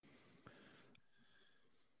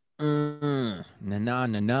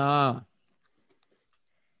Na. All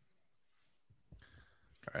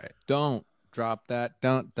right. Don't drop that.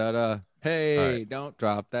 Don't da da. Hey, right. don't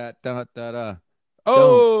drop that. Don't da da.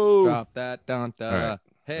 Oh, Don't drop that. Don't da All da. right.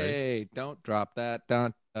 Hey, don't drop that.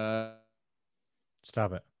 Don't.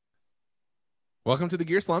 Stop it. Welcome to the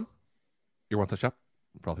Gear Slum. Your one-touch shop.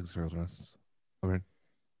 For all things girls and us. Over here.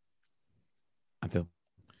 I'm Phil.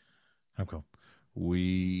 I'm cool.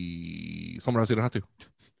 Someone else you don't have to.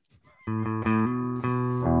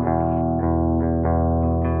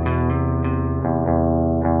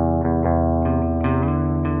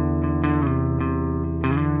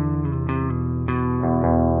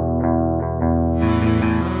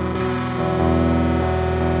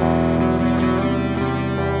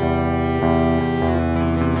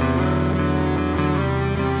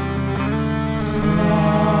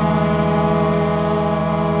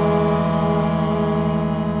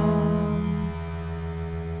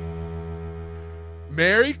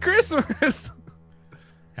 Merry Christmas.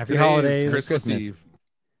 Happy Today holidays. is Christmas Christmas. Eve.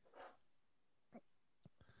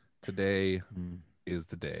 Today is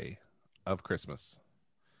the day of Christmas.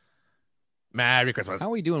 Merry Christmas. How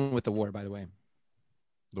are we doing with the war, by the way?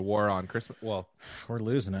 The war on Christmas. Well, We're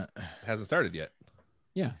losing it. it hasn't started yet.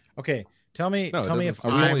 Yeah. Okay, tell me No, it if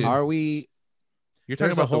doesn't- I'm Are we? You're talking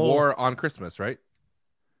There's a about the whole- war on Christmas, right?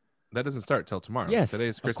 That doesn't start till tomorrow. Yes. Today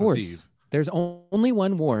is of Christmas course. Eve. The's only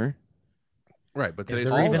one war. Right, but Is today's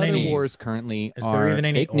there All even other any- wars currently is are there even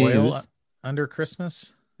any fake oil news. under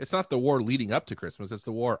Christmas? It's not the war leading up to Christmas. It's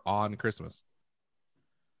the war on Christmas.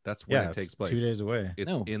 That's when Yeah, it takes it's place. 2 days away It's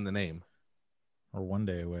No. in the name. or 1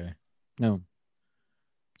 day away. No.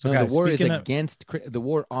 So No, guys, the war is speaking of- against the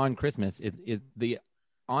war on Christmas. Is the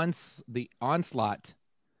onslaught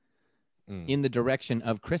Mm. in the direction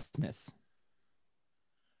of Christmas.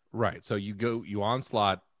 Right. So you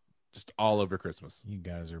onslaught just all over Christmas. You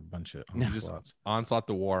guys are a bunch of No. onslaughts. Onslaught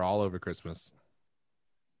the war all over Christmas.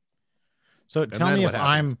 So tell then me what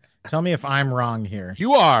happens? if I'm wrong here.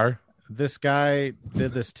 You are. This guy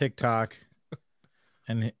did this TikTok,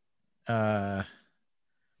 and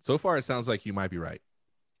So far, it sounds like you might be right.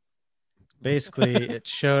 basically it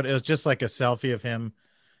was just like a selfie of him,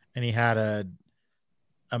 and he had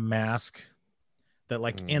a mask that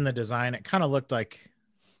in the design it kind of looked like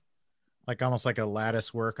almost like a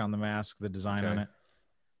lattice work on the mask, the design on Okay. it,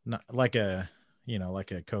 not like a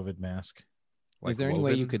COVID mask, Is there any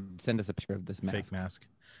way woven? you could send us a picture of this mask? fake mask,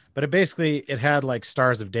 but it had like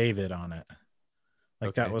Stars of David on it,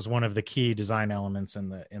 like that Okay. was one of the key design elements in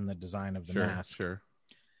the design of the Sure, mask. sure.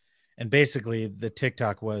 And basically the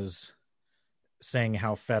TikTok was saying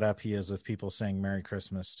how fed up he is with people saying Merry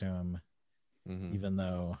Christmas to him, Mhm. even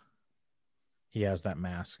though he has that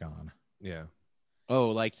mask on. Yeah. Oh,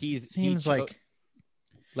 like Seems like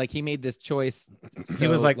he made this choice. He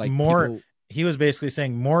was so, like more- people- he was basically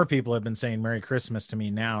saying more people have been saying Merry Christmas to me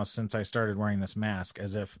now since I started wearing this mask,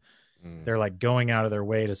 as if Mm. they're like going out of their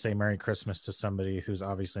way to say Merry Christmas to somebody who's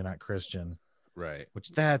obviously not Christian, Right. which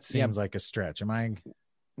that seems like a stretch. Am I?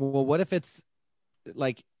 Well, what if it's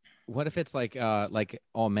like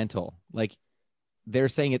all mental? Like they're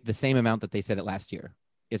saying it the same amount that they said it last year.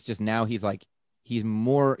 It's just now he's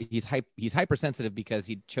hypersensitive because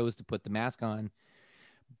he chose to put the mask on,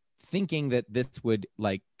 thinking that this would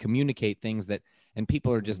like communicate things and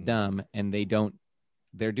people are just dumb and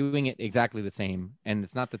they're doing it exactly the same. And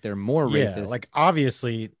it's not that they're more racist. Like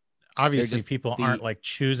obviously just people aren't like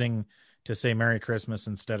choosing to say Merry Christmas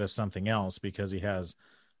instead of something else because he has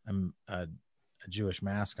a Jewish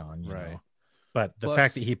mask on, you Right. know. But the Plus-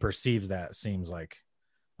 fact that he perceives that seems like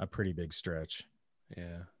a pretty big stretch.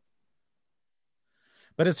 Yeah.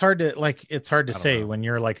 But it's hard to I don't say know. when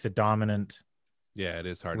you're like the dominant. Yeah, it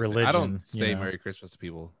is hard to Religion, say. I don't say you know. Merry Christmas to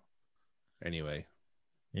people anyway.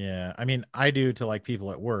 Yeah, I mean, I do to like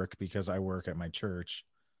people at work because I work at my church.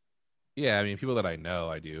 Yeah, I mean, people that I know,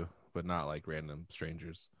 I do, but not like random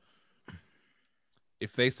strangers.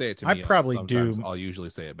 If they say it to I me, probably sometimes do. I'll usually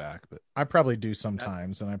say it back, but I probably do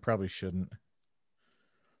sometimes, and I probably shouldn't.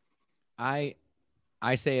 I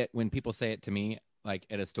say it when people say it to me, like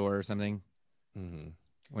at a store or something. Mhm.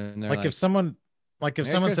 When they're Like if someone said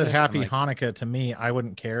Christmas, I'm Happy like- Hanukkah to me, I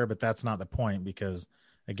wouldn't care, but that's not the point because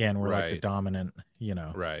again, we're like the Right. dominant, you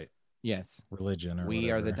know, right. yes, religion or we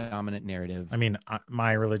are the whatever. dominant narrative. I mean,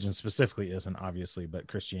 my religion specifically isn't obviously, but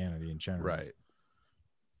Christianity in general. Right.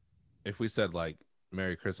 If we said like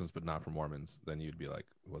Merry Christmas, but not for Mormons, then you'd be like,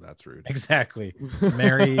 well, that's rude. Exactly.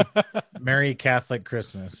 Merry Catholic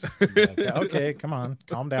Christmas. You'd be like, okay, come on,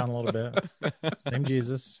 calm down a little bit. Same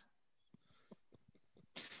Jesus.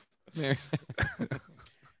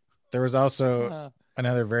 There was also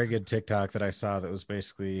Another very good TikTok that I saw that was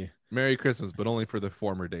basically Merry Christmas, but only for the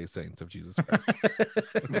former day saints of Jesus Christ.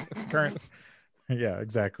 current. Yeah,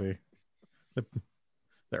 exactly. The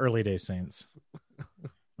early day saints.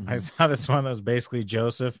 I saw this one that was basically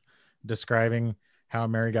Joseph describing how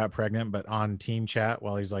Mary got pregnant, but on team chat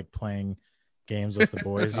while he's like playing games with the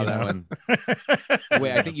boys. Oh, You that know? one.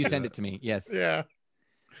 Wait, I think you sent it to me. Yes. Yeah.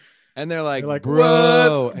 And they're like, They're like,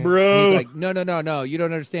 bro. "What, And bro?" he's like, no. You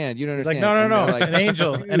don't understand. You don't He's like, understand. no. And they're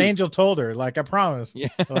like, An angel told her, like, I promise. yeah.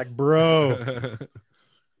 They're like, bro.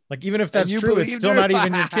 Like, even if that's you true, it's believed still her? not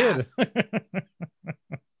even your kid.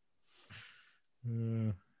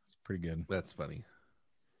 It's pretty good. That's funny.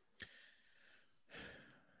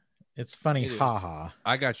 It's funny, It is. haha.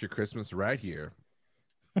 I got your Christmas right here.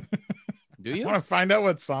 Do I you? want to find out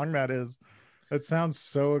what song that is. That sounds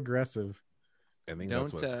so aggressive. I think Don't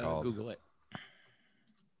that's what it's called. Google it.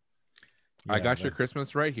 I Yeah, got your but-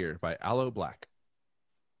 Christmas right here by Aloe Black.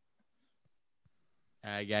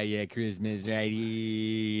 I got you Christmas right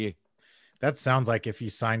here. That sounds like if you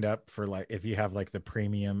signed up for like if you have like the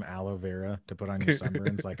premium aloe vera to put on your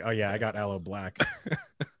sunburns, like, oh yeah, I got aloe black.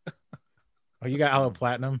 Oh, you got aloe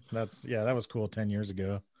platinum? That was cool 10 years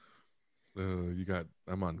ago.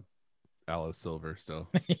 I'm on Aloe Silver still.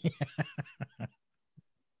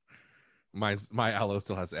 My Aloe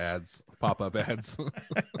still has ads, pop-up ads.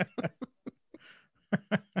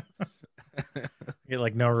 Get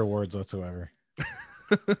like no rewards whatsoever.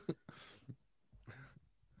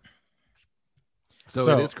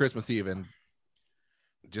 So it is Christmas Eve, and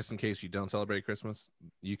just in case you don't celebrate Christmas,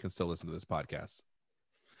 you can still listen to this podcast.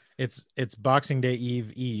 It's Boxing Day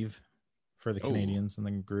Eve for the Oh. Canadians in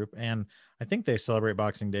the group, and I think they celebrate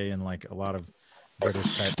Boxing Day in like a lot of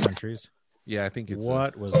British type countries. Yeah, I think it's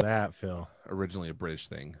What was that, Phil? originally a British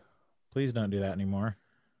thing. Please don't do that anymore.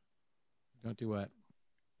 Don't do what?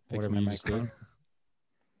 Fix Whatever my you just microphone.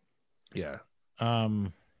 did. Yeah.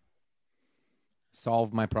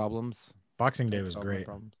 Solve my problems. Boxing Day Don't was solve my great.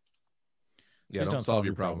 problems. Yeah, Please don't don't solve solve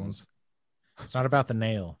your your problems. It's not about the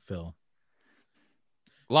nail, Phil.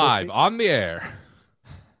 Live on the air.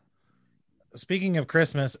 Speaking of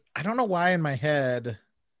Christmas, I don't know why in my head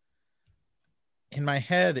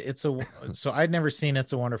so I'd never seen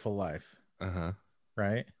It's a Wonderful Life, Uh-huh.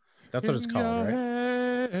 right? That's what it's called,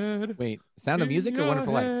 right? Wait, Sound of Music or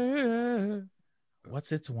Wonderful Life?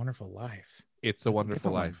 What's It's a Wonderful Life? It's a Wonderful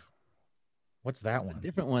different one. Life. What's that A one?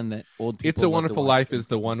 different one that old people. It's a love to Wonderful watch. Life is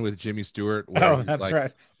the one with Jimmy Stewart. Where Oh, he's that's like,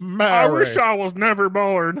 right. I wish Mary. I was never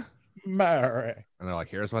born. Mary. And they're like,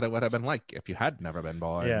 here's what it would have been like if you had never been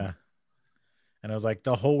born. Yeah. And I was like,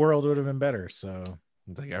 the whole world would have been better. So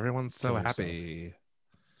It's like everyone's so Kill yourself. happy.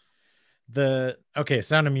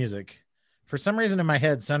 Sound of Music. For some reason in my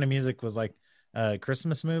head, Sound of Music was like a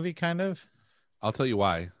Christmas movie, kind of. I'll tell you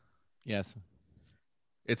why. Yes.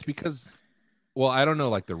 It's because, well, I don't know,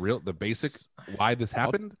 like the basic why this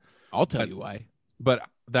happened, I'll tell But- you why. but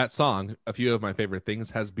that song, A Few of My Favorite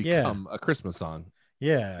Things, has become a Christmas song.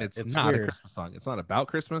 Yeah. It's not weird. a Christmas song. It's not about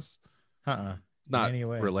Christmas. Uh-uh. It's not any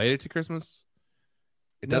way. related to Christmas.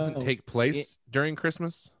 It doesn't No, take place during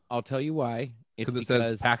Christmas I'll tell you why. It's because it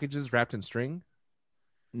says packages wrapped in string.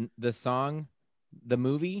 the song, the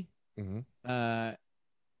movie, Mm-hmm.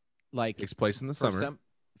 like Takes place in the summer.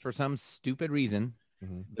 for some stupid reason,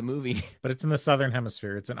 Mhm. the movie But it's in the Southern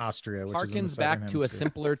Hemisphere. It's in Austria, which is in the harkens back Southern to a Hemisphere.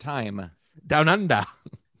 simpler time. Down under.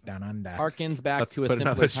 Down under. Harkens back Let's to a put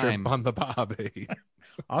simpler another time shrimp on the bobby.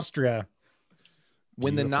 Austria.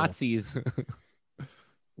 when the Beautiful. Nazis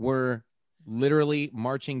were literally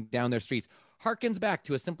marching down their streets. Harkens back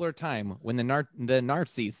to a simpler time when the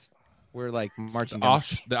Nazis were like marching down.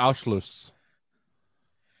 The Auschluss.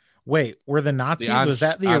 Wait, were the Nazis? Was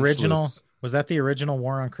that the Anschluss. original? Was that the original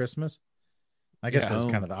War on Christmas? I guess Yeah. that's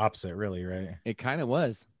No. kind of the opposite, really, right? It kind of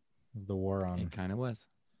was. It was the war on It kind of was.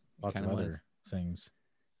 lots of kinda other was. things.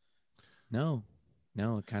 No,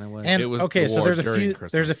 it kind of was. And It was okay, the so war there's a during few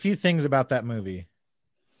Christmas. there's a few things about that movie.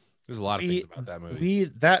 There's a lot of things about that movie.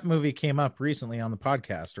 That movie came up recently on the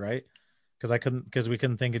podcast, right? Because we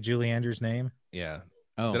couldn't think of Julie Andrews' name. Yeah.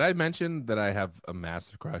 Oh, Did I mention that I have a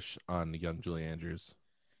massive crush on young Julie Andrews?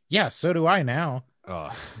 Yeah, so do I now.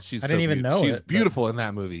 Oh, she's I didn't even know She's it, but- beautiful in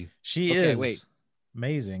that movie. She Okay, is wait.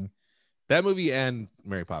 amazing. That movie and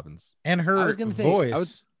Mary Poppins. And her I was gonna say,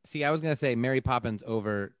 voice. I was gonna say Mary Poppins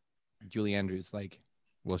over Julie Andrews. Like,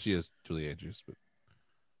 Well, she is Julie Andrews, but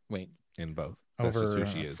wait, in both. That's just over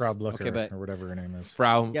who she is. Frau Blucher Okay, but- or whatever her name is.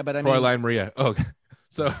 Frau, Yeah, but I mean- Fräulein Maria. Oh,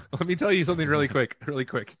 so let me tell you something really quick.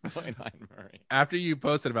 After you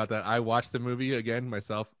posted about that, I watched the movie again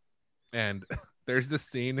myself, and there's this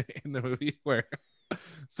scene in the movie where,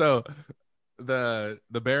 so the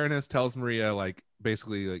Baroness tells Maria, like,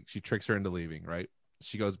 basically like she tricks her into leaving, right?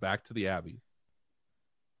 She goes back to the Abbey.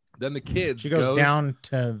 Then the kids She goes go down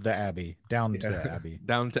to the Abbey. Down to the Abbey.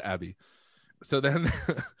 down to Abbey. So then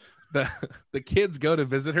the kids go to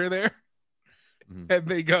visit her there, and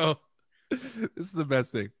they go, this is the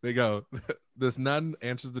best thing. They go, this nun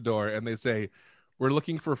answers the door and they say, "We're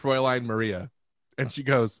looking for Fräulein Maria." And she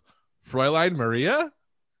goes, "Fräulein Maria?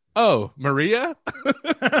 Oh, Maria?"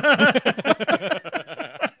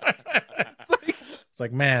 It's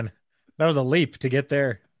like, man, that was a leap to get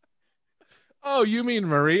there. "Oh, you mean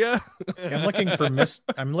Maria?" I'm looking for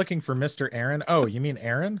Mr. Aaron. Oh, you mean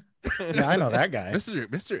Aaron? Yeah, I know that guy.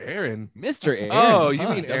 Mr. Aaron. Mr. Aaron. Oh, you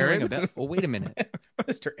mean doesn't ring a Aaron? bell. Well, wait a minute.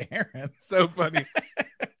 Mr. Aaron. So funny.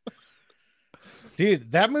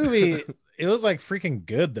 Dude, that movie, it was like freaking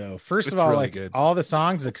good though. First of It's all, really like good. all the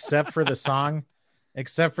songs except for the song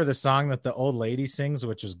that the old lady sings,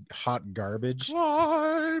 which is hot garbage.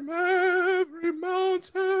 Climb every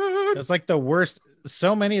mountain. It's like the worst.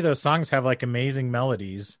 So many of those songs have like amazing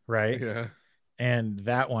melodies, right? Yeah. And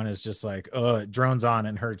that one is just like, oh, it drones on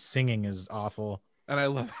and her singing is awful. And I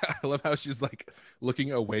love how she's like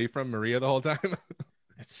looking away from Maria the whole time.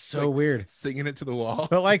 It's so weird. Singing it to the wall.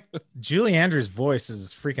 But like Julie Andrews' voice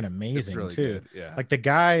is freaking amazing Really too. good. Yeah. Like the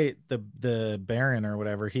guy, the Baron or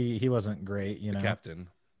whatever, he wasn't great, you know. The captain.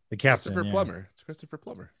 Christopher Plummer. It's Christopher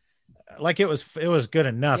Plummer. Like it was good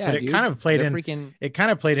enough, Yeah, but it dude, kind of played the in. freaking It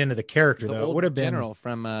kind of played into the character the though. It old would have been general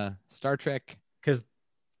from Star Trek.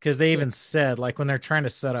 because they even said like when they're trying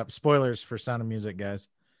to set up spoilers for Sound of Music, guys.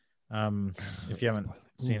 If you haven't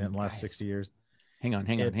seen it in the last 60 years, Hang on.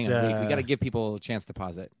 We got to give people a chance to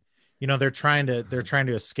pause it. you know they're trying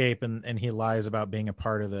to escape, and he lies about being a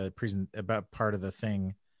part of the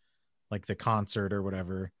thing, like the concert or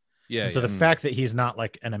whatever. Yeah. And so the fact that he's not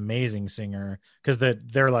like an amazing singer, because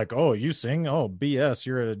they're like, oh, you sing, oh, BS,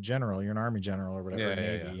 you're a general, you're an army general or whatever,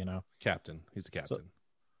 maybe, you know. Captain. He's a captain.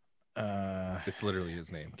 It's literally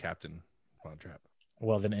his name, Captain Von Trapp.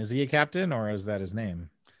 Well, then is he a captain or is that his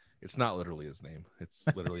name? It's not literally his name. It's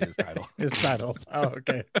literally his title. His title. Oh,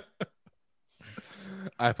 okay.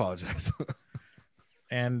 I apologize.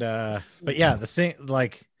 And but yeah,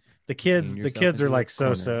 the kids are like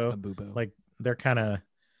so like they're kind of,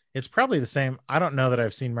 it's probably the same. I don't know that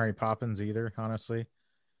I've seen Mary Poppins either, honestly.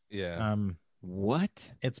 Yeah.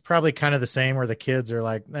 What? It's probably kind of the same where the kids are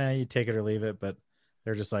like, nah, you take it or leave it, but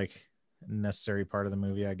they're just like a necessary part of the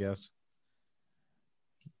movie, I guess.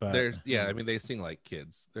 But I mean, they sing like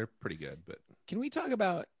kids. They're pretty good, but Can we talk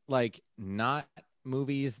about like not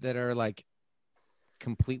movies that are like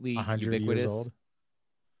completely 100 ubiquitous? years old.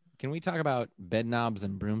 Can we talk about Bed Knobs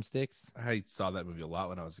and Broomsticks? I saw that movie a lot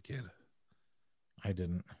when I was a kid. I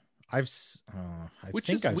didn't. Which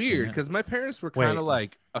is weird because my parents were kind of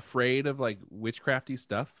like afraid of like witchcrafty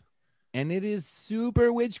stuff. And it is super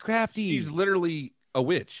witchcrafty. She's literally a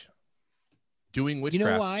witch doing witchcraft.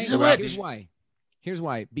 You know why? She's about- Here's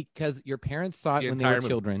why. Because your parents saw it The when they were entire movie.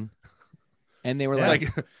 children. And they were Yeah. like,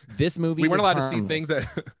 this movie we weren't is allowed to see harmless. things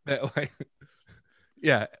that like,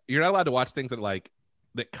 yeah, you're not allowed to watch things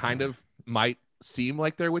that kind of might seem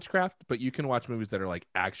like they're witchcraft, but you can watch movies that are like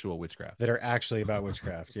actual witchcraft, that are actually about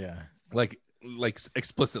witchcraft. Yeah. like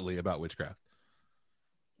explicitly about witchcraft.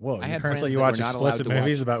 Whoa. I Your had parents friends let you that watch were not allowed explicit to watch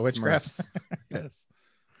movies about witchcraft? Smurfs. Yes.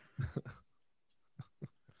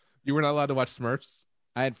 You were not allowed to watch Smurfs.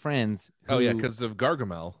 I had friends. Oh yeah, who- because of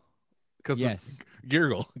Gargamel. Because yes. of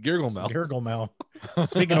Gurgle-Mel. Gurgle Mel.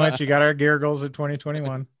 Speaking of which, you got our Gurgles at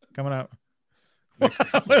 2021 coming up.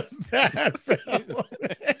 What was that, Phil?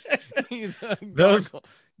 He's a Those gargle.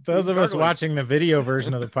 Those of us gargling. watching the video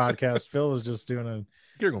version of the podcast, Phil was just doing a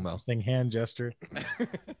Gurgle-Mel. thing hand gesture.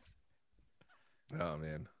 Oh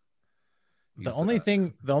man. The only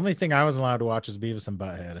thing I was allowed to watch was Beavis and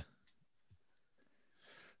Butthead.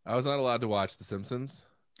 I was not allowed to watch The Simpsons.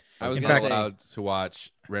 I was In not fact- allowed to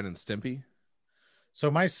watch Ren and Stimpy.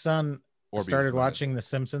 So my son Or started Beavis and Butthead. watching The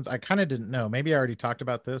Simpsons. I kind of didn't know. Maybe I already talked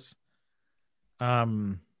about this. I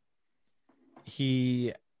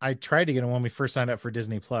tried to get him when we first signed up for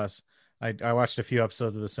Disney Plus. I watched a few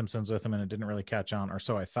episodes of The Simpsons with him and it didn't really catch on, or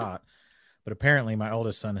so I thought. But apparently my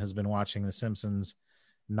oldest son has been watching The Simpsons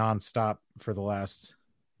nonstop for the last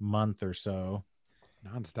month or so.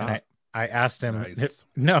 Nonstop. And I asked him, Nice.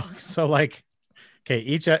 no. So like, okay,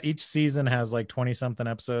 each season has like 20 something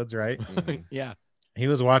episodes, right? Mhm. Yeah. He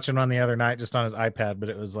was watching one the other night just on his iPad, but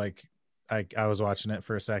it was like, I was watching it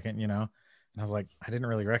for a second, you know, and I was like, I didn't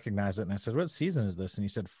really recognize it. And I said, what season is this? And he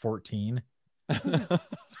said 14.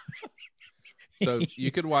 So you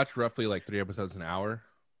could watch roughly like 3 episodes an hour.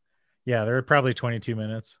 Yeah, there were probably 22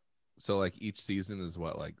 minutes. So like each season is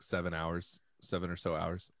what, like 7 hours, 7 or so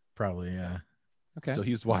hours. Probably, yeah. Okay. So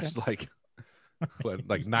he's watched like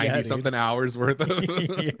 90 Yeah, something hours worth of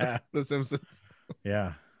Yeah. The Simpsons.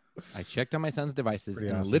 Yeah. I checked on my son's devices pretty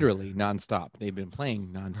and awesome. literally nonstop. They've been playing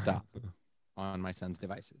nonstop on my son's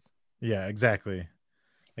devices. Yeah, exactly.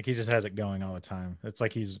 Like he just has it going all the time. It's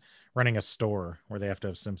like he's running a store where they have to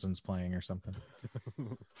have Simpsons playing or something.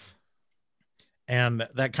 And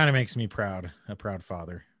that kind of makes me proud, a proud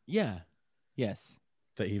father, Yeah. Yes.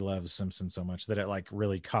 that he loves Simpsons so much that it like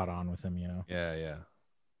really caught on with him, you know. Yeah.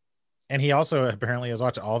 And he also apparently has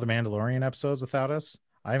watched all the Mandalorian episodes without us.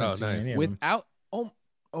 I haven't seen nice. any of them. Without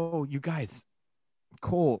you guys,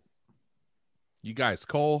 Cole. You guys,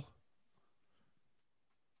 Cole.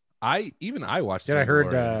 I watched. Dude,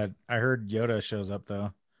 Mandalorian. I heard Yoda shows up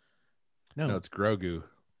though. No, it's Grogu.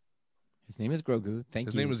 His name is Grogu. Thank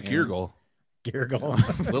His you. name was Aaron. Girgle.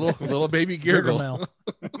 Girgle. little baby Girgle.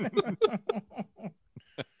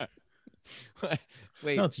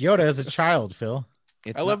 Wait, No, it's Yoda as a child, Phil.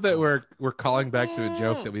 it's I love not- that we're calling back to a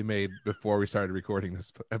joke that we made before we started recording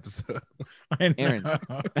this episode. I know. Aaron.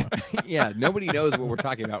 Yeah, nobody knows what we're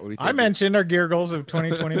talking about when we say I this. mentioned our gear goals of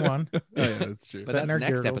 2021. Oh, yeah, that's true. But Setting that's our next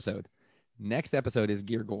gear goals. episode. Next episode is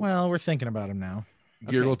gear goals. Well, we're thinking about him now.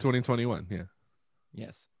 Girgle 2021. Yeah.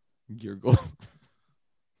 yes, gear goal.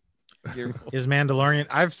 Gear goal. Is Mandalorian?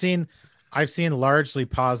 I've seen largely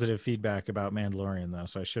positive feedback about Mandalorian though,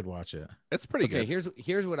 so I should watch it. It's pretty Okay, good.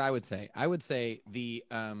 here's what I would say. I would say the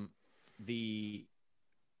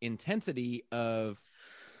intensity of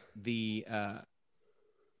the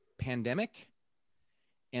pandemic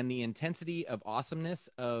and the intensity of awesomeness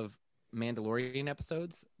of Mandalorian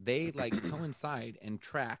episodes, they like coincide and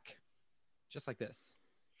track just like this.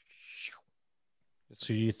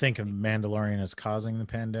 So you think Mandalorian is causing the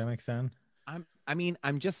pandemic then?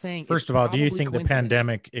 I'm just saying. First it's of all, do you probably think the coincidence.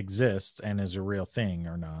 pandemic exists and is a real thing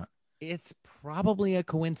or not? It's probably a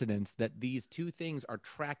coincidence that these two things are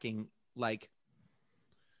tracking like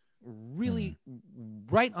really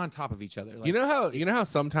right on top of each other. Like, you know how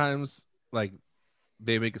sometimes like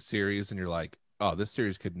they make a series and you're like, oh, this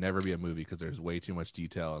series could never be a movie because there's way too much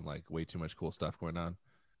detail and like way too much cool stuff going on.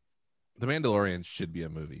 The Mandalorian should be a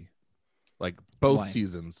movie. Like both Why?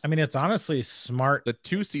 seasons. I mean, it's honestly smart. The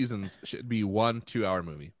 2 seasons should be 1 2-hour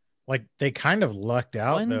movie. Like they kind of lucked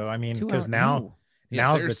out 1 though. I mean, 2 because hour- now no.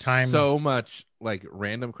 now's the there's time. So much like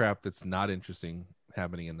random crap that's not interesting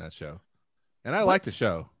happening in that show. And I like the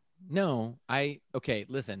show. No, okay,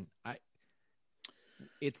 listen.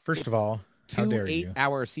 It's First of all, how 2 dare you?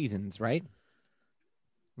 8-hour seasons, right?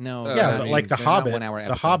 No. Yeah, Yeah, I but mean, like the they're not Hobbit, 1-hour the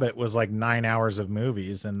episodes. Hobbit was like 9 hours of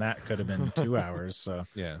movies, and that could have been 2 hours. So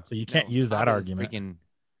Yeah. you can't No, use that Hobbit is argument.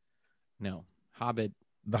 No, Hobbit.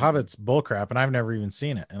 The Hobbit's bullcrap, and I've never even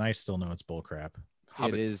seen it, and I still know it's bullcrap.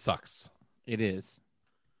 Hobbit is- sucks. It is.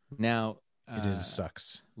 Now It is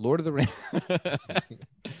sucks. Lord of the Rings.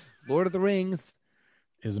 Lord of the Rings.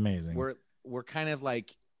 Is amazing. We're kind of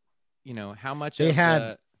like, how much They of had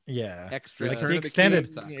the yeah, extra Like the Return of extended-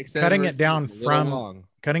 King, sucks. extended cutting it version down is a little from- long.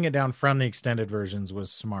 cutting it down from the extended versions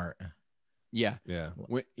was smart. Yeah. Yeah.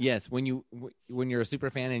 Yes, when you're a super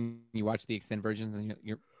fan and you watch the extended versions and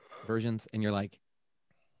your versions and you're like,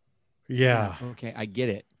 Yeah, okay, I get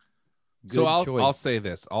it. So Good choice. I'll say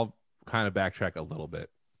this. I'll kind of backtrack a little bit.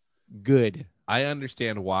 good. I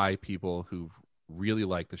understand why people who really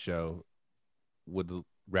like the show would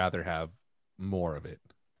rather have more of it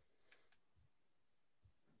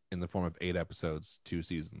in the form of 8 episodes, 2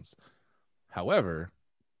 seasons. However,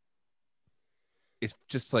 it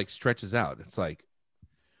just like stretches out. It's like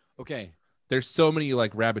Okay, there's so many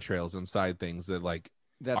like rabbit trails inside things that like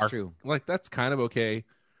that's are true. like that's kind of okay.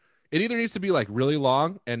 It either needs to be like really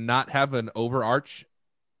long and not have an overarching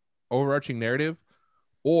narrative,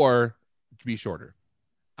 or to be shorter.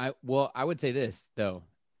 I would say this though,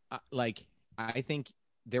 I think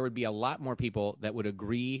there would be a lot more people that would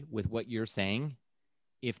agree with what you're saying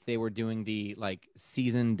if they were doing the like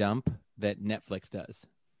season dump that Netflix does.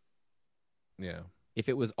 Yeah. If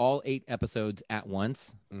it was all 8 episodes at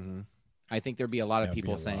once, Mm-hmm. I think there'd be a lot of That'd be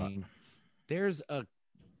people a lot. saying there's a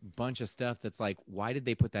bunch of stuff that's like, why did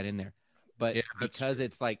they put that in there? But Yeah, that's because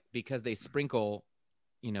it's like, because they sprinkle,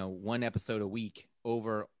 1 episode a week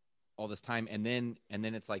over all this time. And then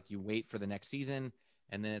it's like, you wait for the next season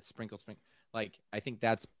and then it's sprinkle. Like, I think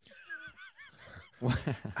that's.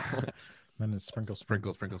 then it's sprinkle.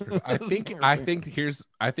 Sprinkle. I think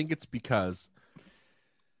it's because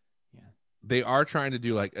Yeah. they are trying to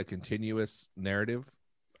do like a continuous narrative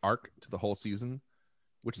arc to the whole season,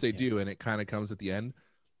 which they do, Yes. and it kind of comes at the end,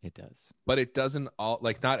 It does. but it doesn't all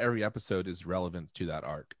like not every episode is relevant to that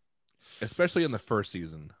arc, especially in the first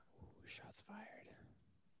season. Shots fired.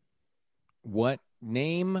 What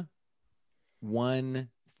name one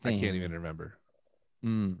I thing. can't even remember.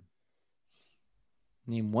 Name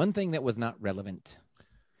one thing that was not relevant.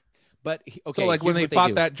 But okay, So like when here's they what fought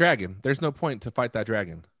do. that dragon, there's no point to fight that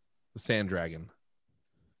dragon, the sand dragon.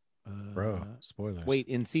 Bro, spoilers. Wait,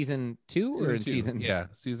 in season 2 or in season? Yeah,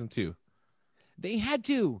 season 2. They had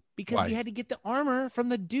to because Why? he had to get the armor from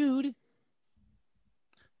the dude.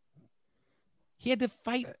 He had to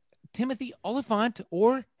fight Timothy Oliphant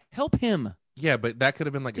or help him. Yeah, but that could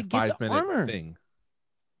have been like To a get the 5-minute armor. thing.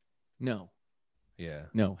 No, Yeah.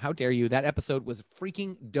 no. How dare you? That episode was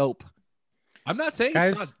freaking dope. I'm not saying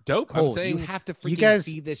Guys, it's not dope. Cole, I'm saying you have to freaking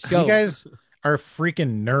see this show. You guys are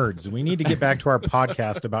freaking nerds. We need to get back to our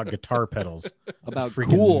podcast about guitar pedals. about Freaking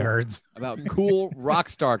cool nerds. about cool rock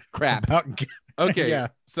star crap. okay. Yeah.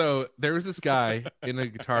 So there was this guy in a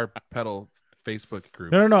guitar pedal Facebook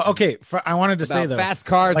group. No. Okay. I wanted to say About though, fast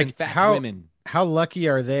cars like, and fast how- women. how lucky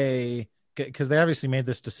are they? Because they obviously made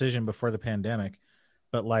this decision before the pandemic,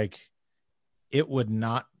 but like, it would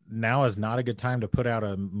not. Now is not a good time to put out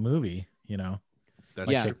a movie. You know. That's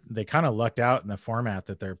Yeah. true. They kind of lucked out in the format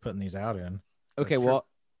that they're putting these out in. Okay, That's well,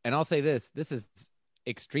 and I'll say this is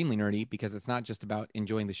extremely nerdy because it's not just about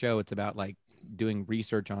enjoying the show. It's about like doing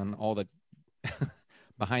research on all the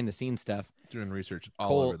behind the scenes stuff. Doing research all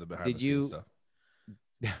Cole, over the behind did the scenes you- stuff.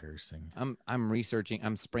 Embarrassing. I'm researching.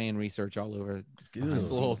 I'm spraying research all over. behind the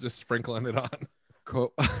Just a little, scenes. just sprinkling it on.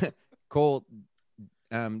 Cole, Cole,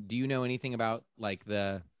 do you know anything about like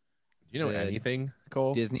the You know The anything,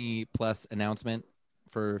 Cole? Disney Plus announcement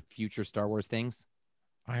for future Star Wars things?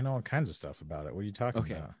 I know all kinds of stuff about it. What are you talking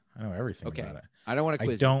Okay. about? I know everything Okay. about it. I don't want to I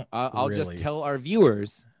quiz. don't I'll just really. tell our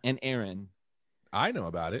viewers and Aaron. I know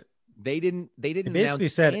about it. They didn't It basically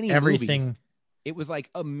announce said any everything. movies. It was like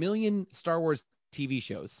 1 million Star Wars TV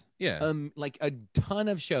shows. Yeah. Like a ton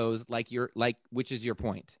of shows which is your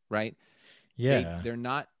point, right? Yeah.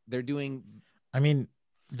 They're doing I mean,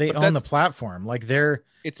 they But own the that's- platform. Like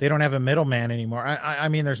It's they don't have a middleman anymore. I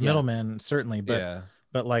mean, there's Yeah. middlemen certainly, but yeah.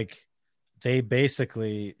 but like they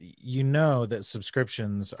basically, that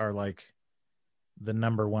subscriptions are like the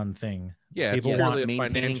number one thing. Yeah. It's people yes, want purely a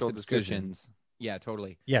maintaining financial decision. subscriptions. Yeah,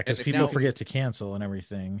 totally. Yeah, because if people now- forget to cancel and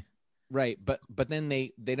everything. Right, but then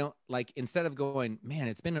they don't like instead of going, man,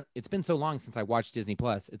 it's been so long since I watched Disney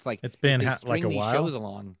Plus. It's like It's been they like string a these while. shows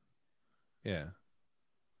along. Yeah.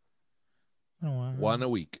 Oh, wow. One a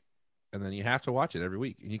week. And then you have to watch it every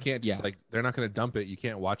week. And you can't just Yeah. they're not going to dump it. You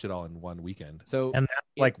can't watch it all in one weekend. So And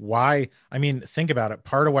like why? I mean, think about it.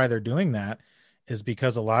 Part of why they're doing that is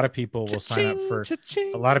because a lot of people will sign up for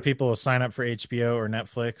Cha-ching. a lot of people will sign up for HBO or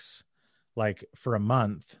Netflix like for a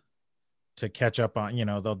month to catch up on,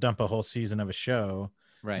 they'll dump a whole season of a show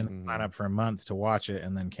right, and sign up for a month to watch it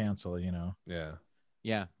and then cancel, Yeah.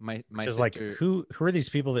 yeah, my Just sister, like who are these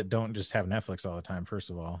people that don't just have Netflix all the time, first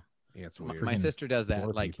of all? Yeah, it's my, weird. my sister does that.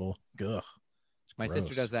 Poor Like people. Ugh. my sister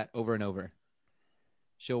gross. does that over and over.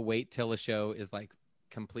 She'll wait till a show is like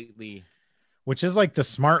completely. Which is like the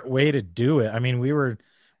smart way to do it. I mean, we were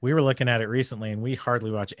looking at it recently and we hardly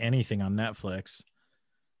watch anything on Netflix.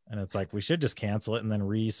 And it's like we should just cancel it and then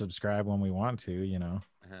resubscribe when we want to,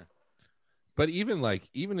 Uh-huh. But even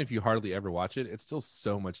if you hardly ever watch it, it's still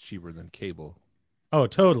so much cheaper than cable. Oh,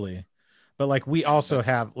 totally. But like we also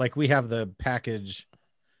have the package,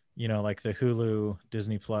 like the Hulu,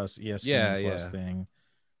 Disney Plus, ESPN Plus thing.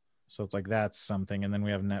 So it's like that's something. And then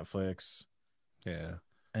we have Netflix. Yeah.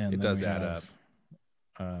 And It then does we add have,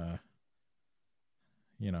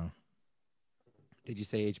 Did you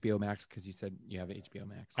say HBO Max? Because you said you have HBO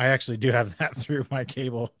Max. I actually do have that through my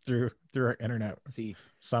cable through our internet. See,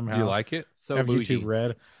 Somehow. Do you like it? so have bougie. YouTube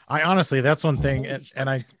Red? I honestly, that's one thing. Holy And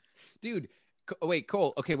I, dude. Wait,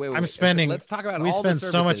 Cole. Okay, wait. I'm wait. spending, Let's talk about we all spend the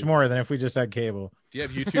so much services. more than if we just had cable. Do you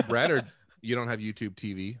have YouTube Red or you don't have YouTube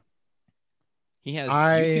TV? He has.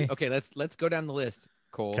 I- YouTube. Okay, let's go down the list,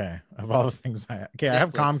 Cole. Okay. Of all the things I have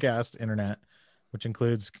Netflix. Comcast internet, which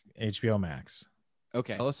includes HBO Max.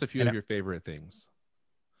 Okay, Tell us a few And of your favorite things.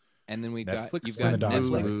 and then you've got and the dog's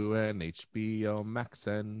Netflix. Hulu and HBO Max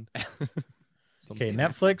and Okay.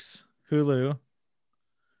 Netflix, Hulu,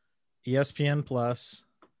 ESPN Plus,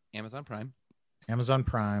 Amazon Prime, Amazon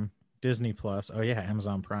Prime, Disney Plus. Oh yeah,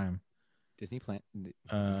 Amazon Prime. Disney Plan,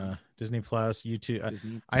 Disney Plus, YouTube.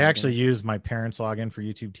 Disney. I actually use my parents' login for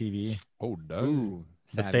YouTube TV, oh no. Ooh,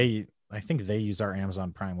 but savvy. I think they use our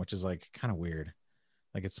Amazon Prime, which is like kind of weird.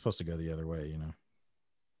 Like it's supposed to go the other way, Do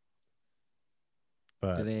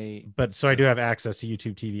But they? but so I do have access to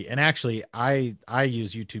YouTube TV, and actually I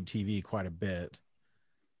use YouTube TV quite a bit.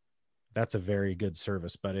 That's a very good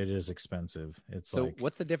service, but it is expensive. It's So like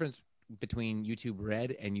what's the difference between YouTube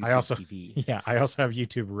Red and YouTube I also TV. Yeah, I also have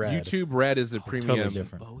YouTube Red. YouTube Red is a premium Totally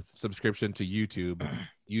different. Both. subscription to YouTube.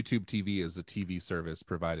 YouTube TV is a TV service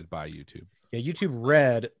provided by YouTube. Yeah, YouTube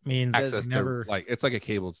Red means Access never. to it's like a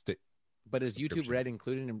cable stick. But is YouTube subscription. Red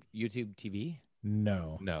included in YouTube TV?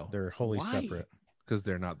 No, No, they're wholly Why? separate. because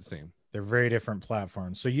they're not the same. They're very different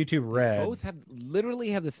platforms. So YouTube They Red, both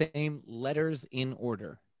literally have the same letters in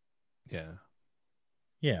order. Yeah,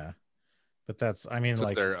 yeah, but that's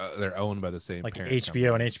like they're owned by the same. like parent HBO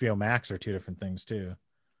company. and HBO Max are two different things too.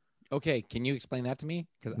 Okay, can you explain that to me?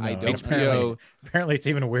 Because No, I don't. HBO Apparently, it's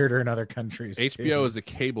even weirder in other countries. HBO too. is a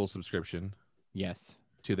cable subscription Yes.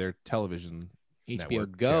 to their television. HBO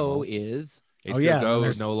network Go channels. is. HBO Oh, yeah, and Go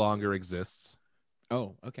there's- no longer exists.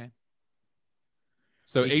 Oh, okay.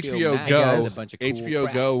 So HBO HBO Max Go, has a bunch of cool HBO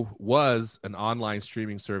crap. Go was an online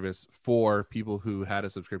streaming service for people who had a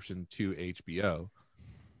subscription to HBO.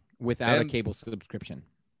 Without a And- cable subscription.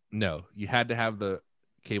 No, you had to have the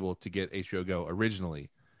cable to get HBO Go originally.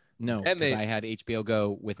 No, And because they- I had HBO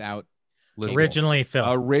Go without. Listen, Originally, Phil.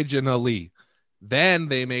 Originally. Then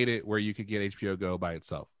they made it where you could get HBO Go by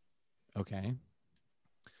itself. Okay.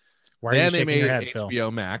 Why are you Then they shaking made your head, Phil?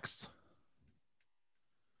 HBO Max.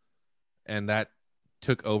 And that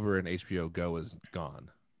took over and HBO Go is gone.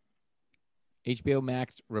 HBO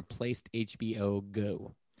Max replaced HBO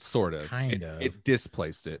Go. Sort of. Kind of. It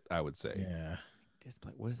displaced it, I would say. Yeah.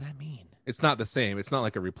 Display. What does that mean? It's not the same. It's not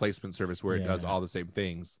like a replacement service where it does Yeah. all the same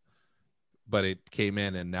things. But it came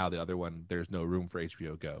in and now the other one, there's no room for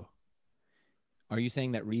HBO Go. Are you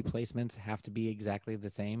saying that replacements have to be exactly the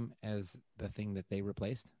same as the thing that they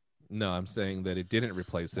replaced? No, I'm saying that it didn't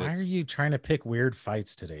replace Why it. are you trying to pick weird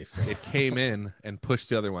fights today, Phil? It came in and pushed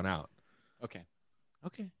the other one out. Okay.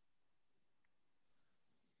 Okay.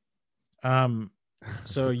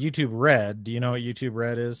 So YouTube Red, do you know what YouTube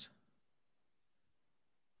Red is?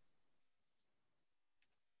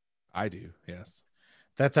 I do, yes.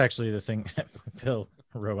 That's actually the thing. Phil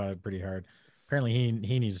wrote about it pretty hard. Apparently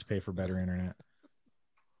he needs to pay for better internet.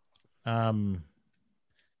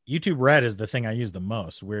 YouTube Red is the thing I use the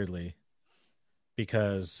most, weirdly,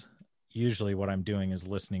 because usually what I'm doing is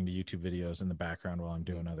listening to YouTube videos in the background while I'm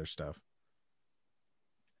doing other stuff.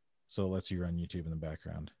 So it lets you run YouTube in the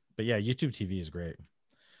background. But yeah, YouTube TV is great.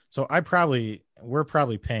 So we're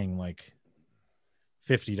probably paying like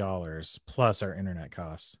 $50 plus our internet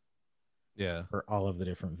costs Yeah. for all of the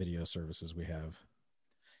different video services we have.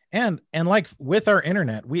 And like with our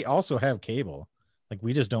internet, we also have cable. Like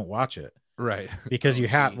we just don't watch it Right. because you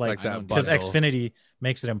have gee, like like that because bundle. Xfinity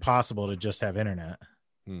makes it impossible to just have internet.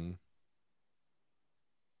 Hmm.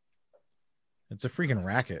 It's a freaking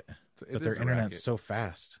racket, So it but is their a internet's racket. so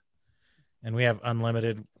fast. And we have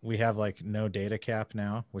unlimited. We have like no data cap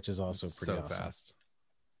now, which is also It's pretty so awesome. fast.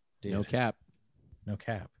 Dude, No cap. no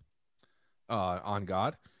cap. On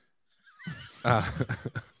God. Uh,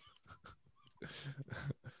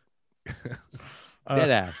 Dead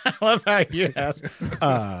ass. I love how you ask.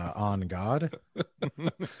 On God.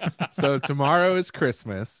 so tomorrow is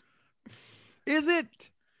Christmas. Is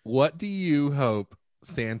it? What do you hope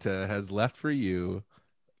Santa has left for you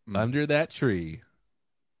under that tree?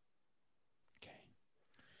 Okay.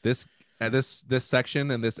 This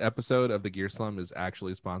section and this episode of the Gear Slum is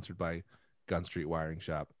actually sponsored by Gun Street Wiring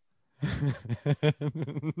Shop.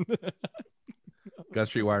 Gun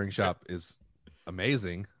Street Wiring Shop is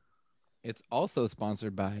amazing. It's also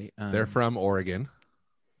sponsored by They're from Oregon.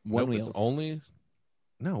 One Nope, it's Wheels. only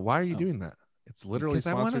No, why are you Oh. doing that? It's literally Because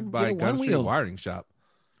I wanna sponsored get by a Gun One Street Wheel. Wiring Shop.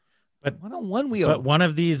 What on One Wheel? But one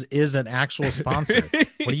of these is an actual sponsor.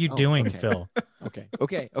 What are you Oh, doing, okay. Phil? Okay.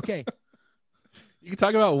 You can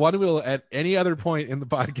talk about One Wheel at any other point in the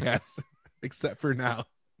podcast except for now.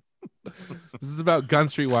 This is about Gun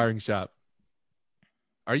Street Wiring Shop.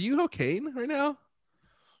 Are you okay right now?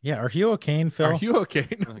 Yeah, are you okay, Phil? Are you okay?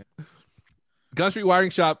 Gun Street Wiring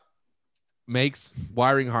Shop makes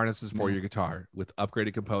wiring harnesses for No. your guitar with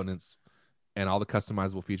upgraded components and all the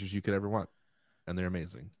customizable features you could ever want. And they're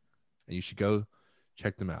amazing. And you should go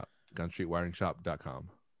check them out. GunStreetWiringShop.com.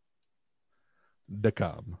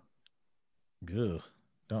 Ugh,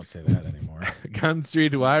 don't say that anymore.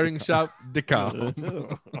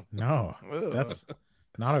 GunStreetWiringShop.com. No, that's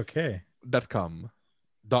not okay. .com.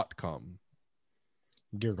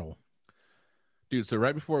 Giggle. Dude, so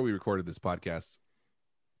right before we recorded this podcast,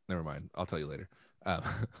 never mind, I'll tell you later.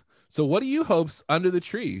 So what do you hope's under the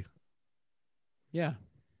tree, Yeah.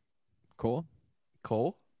 Cool.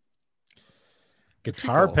 Cole?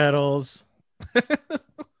 Guitar cool. pedals.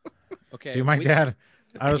 Okay. Dude, my which- dad.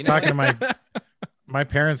 I was You know- talking to my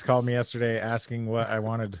parents called me yesterday asking what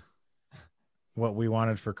we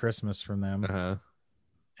wanted for Christmas from them. Uh-huh.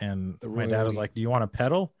 And The my dad was royalty. like, "Do you want a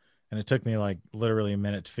pedal?" And it took me like literally a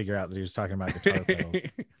minute to figure out that he was talking about guitar pedals.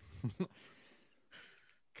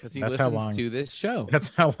 Because he That's how listens long- to this show. That's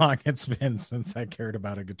how long it's been since I cared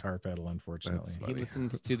about a guitar pedal, unfortunately. That's He funny.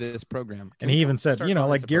 listens to this program. Can And we he even said, start you know, calling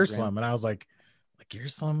like this a Gear program? Slum. And I was like Gear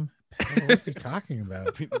Slum pedal? What's he talking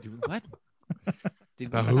about? What? Did we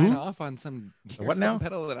The sign who? off on some Gear What Slum now?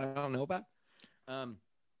 pedal that I don't know about?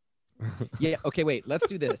 Yeah. Okay. Wait. Let's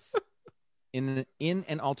do this. In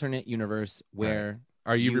an alternate universe where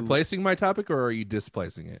Are you replacing my topic or are you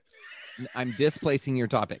displacing it? I'm displacing your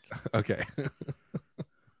topic. Okay.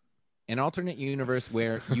 An alternate universe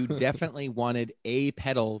where you definitely wanted a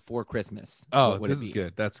pedal for Christmas. Oh, what would this it is be?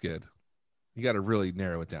 good. That's good. You got to really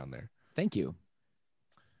narrow it down there. Thank you.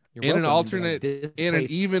 You're In an welcome. alternate, in an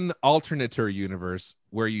Displaced- even alternator universe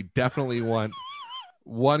where you definitely want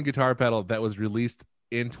one guitar pedal that was released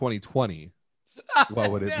in 2020,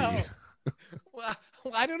 what would it No. be? Well,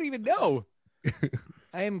 I don't even know.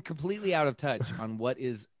 I am completely out of touch on what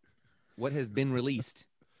has been released.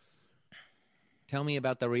 Tell me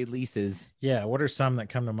about the releases. Yeah, what are some that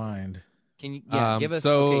come to mind? Can you give us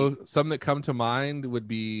So okay, some that come to mind would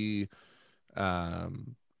be the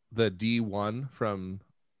D1 from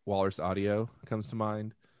Walrus Audio comes to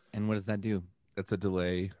mind. and what does that do? It's a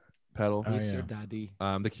delay pedal. Oh, Yes, yeah. your daddy.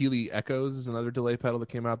 The Keeley Echoes is another delay pedal that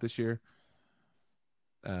came out this year.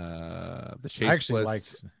 The I actually Shaceless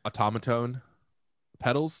liked Automaton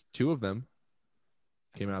pedals, 2 of them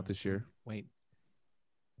came out this year. Wait.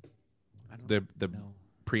 I don't The know.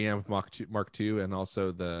 preamp Mark II, and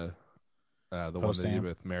also the one Post they did amp.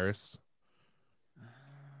 with Maris,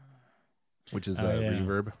 which is Oh, a yeah.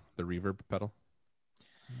 reverb, the reverb pedal.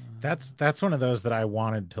 that's one of those that I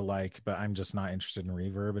wanted to like, but I'm just not interested in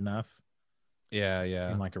reverb enough. Yeah, yeah.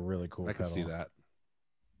 And like a really cool I can pedal. see that.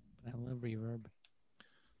 I love reverb.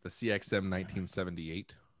 The CXM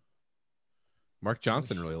 1978. Mark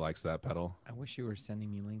Johnson really likes that pedal. I wish you were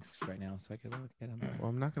sending me links right now so I could look at them. Well,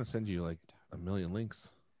 I'm not going to send you like a million links.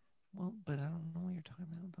 Well, but I don't know what you're talking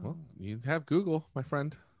about. Though. Well, you have Google, my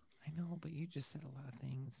friend. I know, but you just said a lot of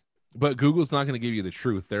things. But Google's not going to give you the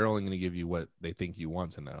truth. They're only going to give you what they think you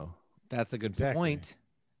want to know. That's a good Exactly. point.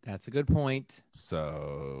 That's a good point.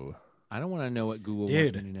 So, I don't want to know what Google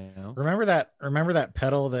Dude. wants me to know. Remember that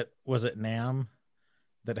pedal that was at NAMM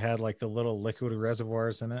that had like the little liquid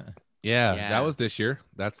reservoirs in it? yeah, Yeah. that was this year.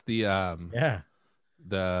 That's the Yeah.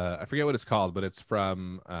 I forget what it's called, but it's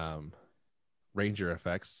from Ranger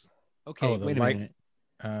Effects. Okay, Oh, the wait a light- minute.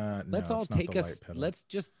 No, Let's all it's not take the us. light pedal. Let's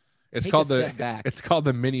just It's take called a the step back. It's called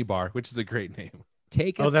the Mini Bar, which is a great name.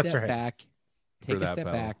 Take a Oh, that's step right. back. Take a that step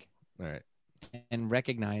pedal. back All right. and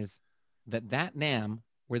recognize that NAM,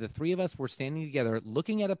 where the three of us were standing together,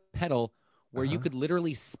 looking at a pedal where you Uh-huh. could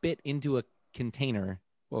literally spit into a container.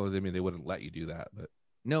 Well, I mean, they wouldn't let you do that, but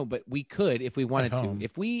No, but we could if we wanted to.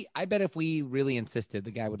 home. I bet if we really insisted,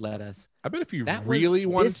 the guy would let us. I bet if you That was really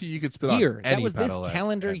wanted this to, you could spit Year. on any That was this pedal at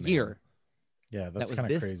calendar NAMM. year. Yeah, That that's was kind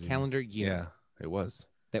of this crazy. calendar year Yeah, it was.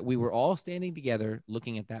 that we were all standing together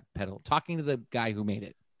looking at that pedal, talking to the guy who made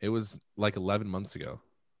it. It was like 11 months ago.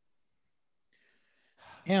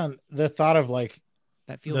 And the thought of like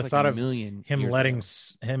That feels The like thought a of million him years letting ago.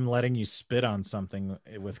 him letting you spit on something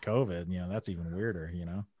with COVID, that's even weirder,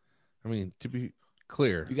 I mean, to be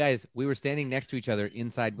clear, You guys, we were standing next to each other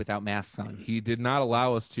inside without masks on. he did not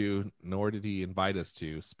allow us to, nor did he invite us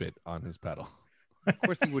to spit on his pedal. Of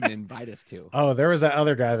course, he wouldn't invite us to. Oh, there was that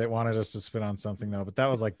other guy that wanted us to spit on something though, but that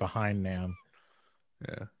was like behind NAMM.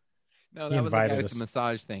 Yeah. No, He that was the guy invited with us. the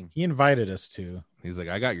massage thing. He invited us to. He's like,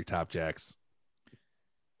 I got your top jacks.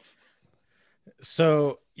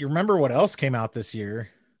 So you remember what else came out this year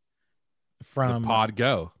from The Pod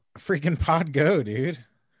Go. freaking Pod Go, dude?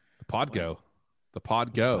 The Pod What? Go. The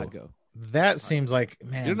Pod Go. Pod Go. That seems like,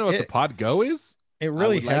 man, You don't know what the Pod Go is? it I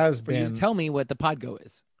really would like has for you been. to tell me what the Podgo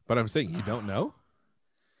is. But I'm saying you don't know?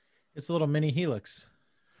 It's a little mini Helix.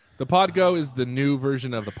 The Pod Go is the new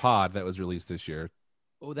version of the Pod that was released this year.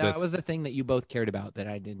 Oh, that That's- was the thing that you both cared about that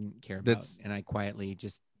I didn't care about, That's- and I quietly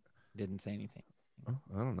just didn't say anything. Oh,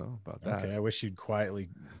 I don't know about that. Okay, I wish you'd quietly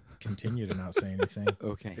continue to not say anything.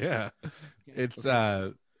 Okay. Yeah. It's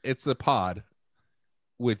Okay. it's a pod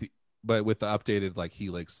with the updated like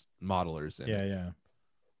Helix modelers in Yeah, it. yeah.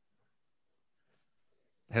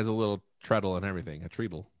 Has a little treadle and everything, a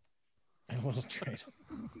treadle. A little treadle.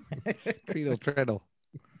 Treadle, treadle.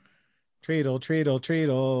 Treadle, treadle,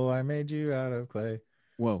 treadle. I made you out of clay.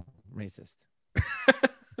 Whoa, racist.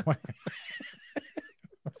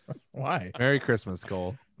 Why? Merry Christmas,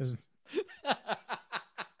 Cole.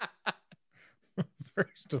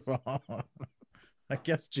 First of all, I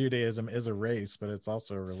guess Judaism is a race, but it's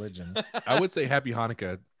also a religion. I would say Happy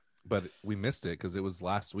Hanukkah, but we missed it because it was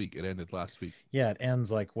last week. It ended last week. Yeah, it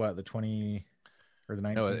ends like what, the 20 or the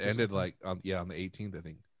 19th? No, it ended like on the 18th, I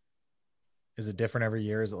think. Is it different every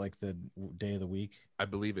year? Is it like the day of the week? I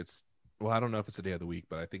believe it's, well, I don't know if it's the day of the week,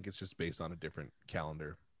 but I think it's just based on a different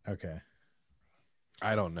calendar. Okay.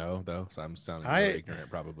 I don't know though, so I'm sounding really ignorant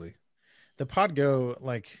probably. The Podgo,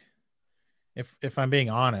 like, if I'm being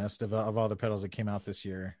honest, of all the pedals that came out this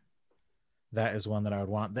year, that is one that I would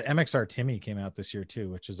want. The MXR Timmy came out this year too,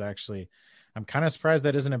 which is actually, I'm kind of surprised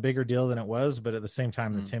that isn't a bigger deal than it was, but at the same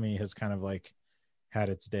time, the Timmy has kind of like had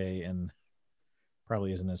its day and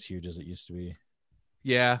probably isn't as huge as it used to be.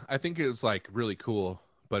 Yeah, I think it was like really cool,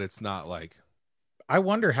 but it's not like. I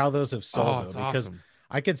wonder how those have sold though, because awesome.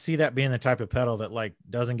 I could see that being the type of pedal that like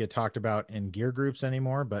doesn't get talked about in gear groups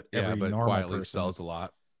anymore, but every normal quietly person sells a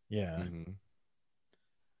lot. Yeah. Mm-hmm.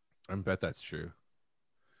 I bet that's true.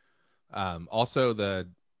 Also, the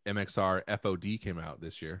MXR FOD came out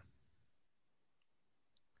this year.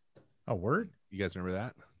 Oh, word? You guys remember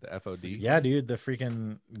that? The FOD? Yeah, dude. The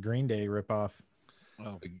freaking Green Day ripoff.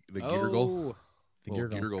 Oh, the Gurgle. The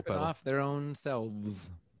Gurgle pedal. Off their own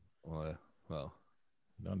selves. Well,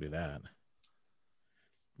 don't do that.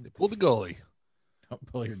 They pulled the goalie. Don't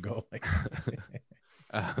pull your goalie.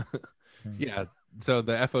 Yeah. So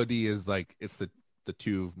the FOD is like, it's the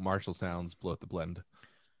two Marshall sounds blow the blend.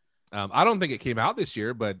 I don't think it came out this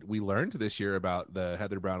year, but we learned this year about the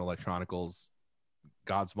Heather Brown Electronicals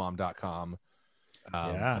godsmom.com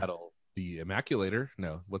pedal, the Immaculator.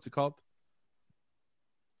 No, what's it called?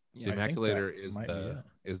 Yeah, the Immaculator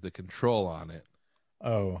is the control on it.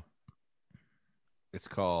 Oh, it's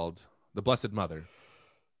called the Blessed Mother,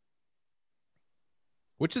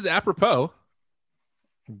 which is apropos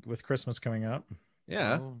with Christmas coming up.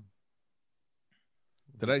 Yeah. Oh.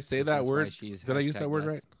 Did I say that word? Did I use that word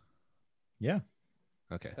right? Yeah.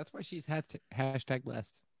 Okay. That's why she's hashtag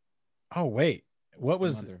blessed. Oh, wait. What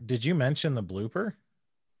was, did you mention the blooper?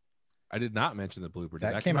 I did not mention the blooper. Did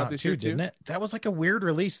that came out this year, didn't it? That was like a weird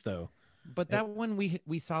release though. But that one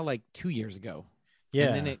we saw like 2 years ago. Yeah.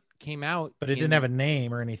 And then it came out. But it didn't have a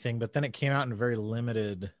name or anything, but then it came out in a very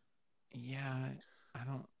limited. Yeah. I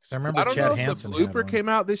don't. Because I remember Chad Hansen. The blooper came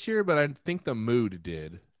out this year, but I think the Mood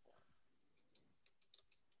did.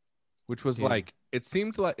 Which was like, it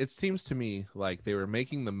seems to me like they were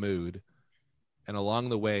making the Mood, and along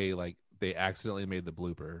the way, like they accidentally made the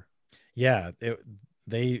blooper. Yeah,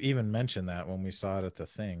 they even mentioned that when we saw it at the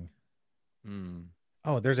thing.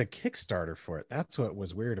 Oh, there's a Kickstarter for it. That's what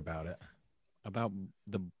was weird about it. About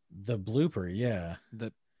the blooper, yeah.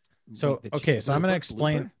 So I'm gonna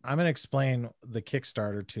explain. Blooper? I'm gonna explain the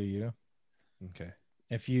Kickstarter to you. Okay.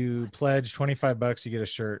 If you pledge $25, you get a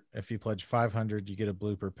shirt. If you pledge $500, you get a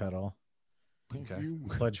blooper pedal. Okay.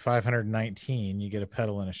 Pledge $519, you get a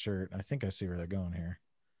pedal and a shirt. I think I see where they're going here.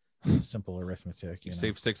 Simple arithmetic. You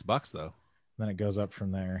save $6 though. Then it goes up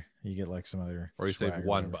from there. You get like some other, or you save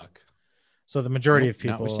 $1. So the majority of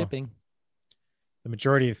people, not with shipping. The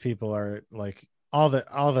majority of people are like all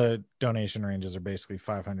the donation ranges are basically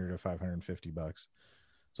 $500 to $550.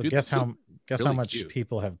 So guess how much cute.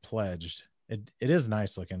 People have pledged. It is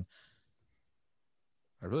nice looking.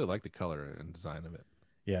 I really like the color and design of it.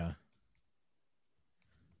 Yeah.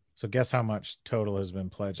 So guess how much total has been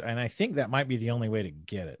pledged, and I think that might be the only way to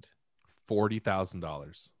get it. $40,000.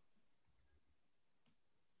 Is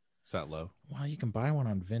that low? Well, you can buy one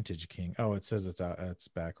on Vintage King. Oh, it says it's out. It's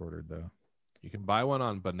back ordered though. You can buy one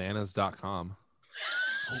on bananas.com.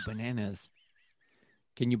 Oh, bananas.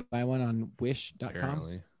 Can you buy one on wish.com?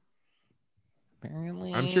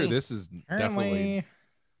 Apparently. I'm sure this is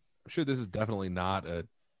definitely not a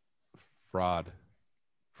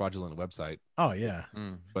fraudulent website. Oh yeah.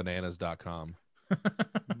 Bananas.com.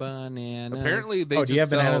 Bananas. Apparently they do you have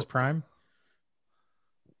Bananas Prime?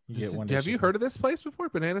 Have you heard of this place before?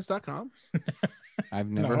 Bananas.com? I've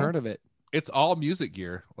never heard of it. It's all music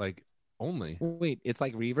gear, like only. Wait, it's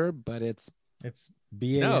like Reverb, but it's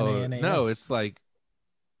BANANAS. No, it's like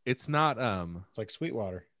it's not it's like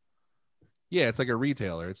Sweetwater. Yeah, it's like a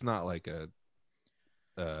retailer. It's not like a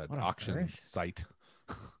auction site.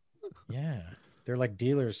 Yeah. They're like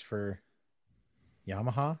dealers for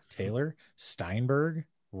Yamaha, Taylor, Steinberg,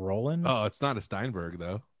 Roland. Oh, it's not a Steinberg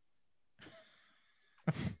though.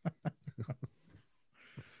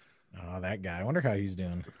 Oh, that guy. I wonder how he's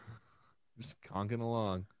doing. Just conking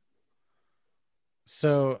along.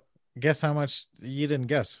 So, guess how much you didn't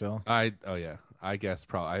guess, Phil? I guess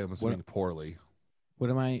probably. I am assuming poorly. What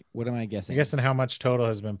am I guessing? I'm guessing how much total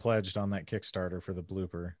has been pledged on that Kickstarter for the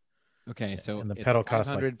blooper. Okay, so and the pedal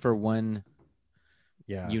costs $500 like, for one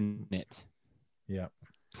unit. Yeah.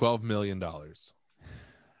 $12 million.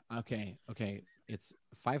 Okay. It's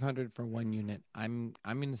 500 for 1 unit. I'm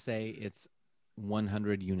going to say it's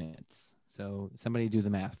 100 units. So somebody do the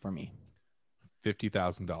math for me.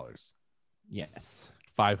 $50,000. Yes.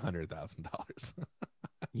 $500,000.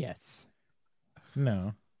 Yes.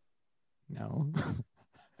 No,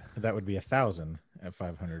 That would be 1,000 at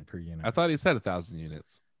 500 per unit. I thought he said 1,000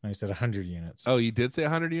 units. No, he said 100 units. Oh, you did say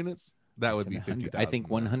 100 units? That would be 700. 50,000. I think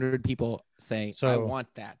 100 people say, So- I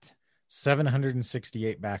want that.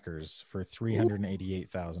 768 backers for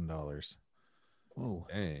 $388,000. Whoa.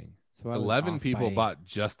 Dang. So I was 11 off people by- bought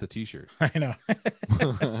just the t-shirt. I know.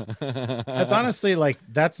 That's honestly like,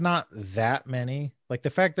 that's not that many. Like the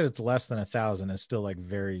fact that it's less than 1,000 is still like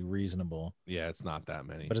very reasonable, Yeah, it's not that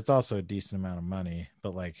many. but it's also a decent amount of money,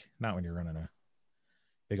 but like not when you're running a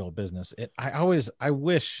big old business. I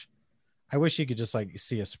wish you could just like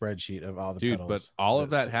see a spreadsheet of all the Dude, pedals. but all of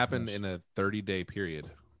that's that happened finished. in a 30-day period,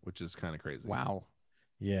 which is kind of crazy. Wow.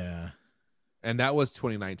 Yeah. And that was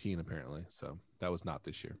 2019 apparently. So that was not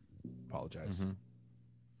this year. Apologize. Mhm.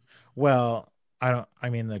 Well, I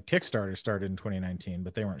mean the Kickstarter started in 2019,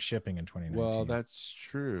 but they weren't shipping in 2019. Well, that's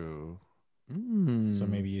true. so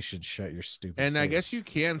maybe you should shut your stupid And I guess face. you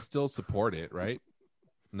can still support it, right?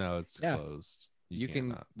 No, it's Yeah. closed. You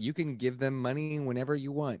cannot. can give them money whenever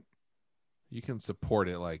you want. You can support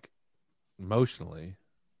it like emotionally.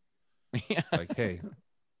 Yeah. Like, hey,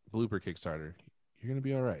 blooper Kickstarter, you're gonna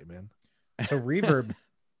be all right, man. So Reverb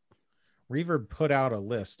put out a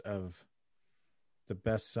list of the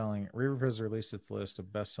best-selling. Reverb has released its list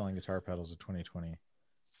of best-selling guitar pedals of 2020.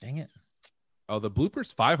 Dang it! Oh, the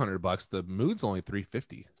blooper's $500. The mood's only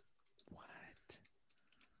 $350. What?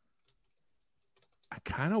 I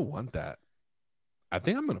kind of want that. I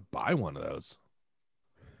think I'm gonna buy one of those.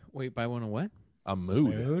 Wait, buy one of what? A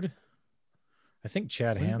mood. Mood. I think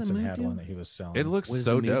Chad What does the Hansen Mood had do? one that he was selling. It looks What does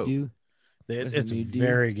so the Mood dope. do? does the It's Mood do?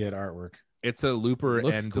 very good artwork. It's a looper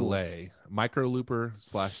Looks and cool. delay, micro looper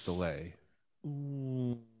 / delay.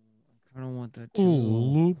 Ooh, I don't want that too.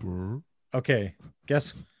 looper. Okay,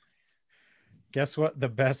 guess what the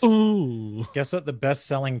best guess what the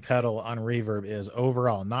best-selling pedal on Reverb is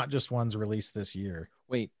overall, not just ones released this year.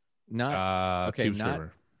 Wait, not okay, Tube not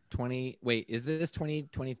Screamer. 20. Wait, is this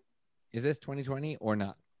 2020? Is this 2020 or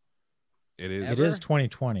not? It is. It Ever? is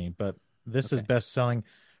 2020, but this is Okay.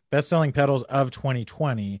 best-selling pedals of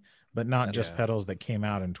 2020, but not just Yeah. pedals that came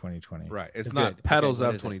out in 2020. Right. It's Good. not Okay, pedals what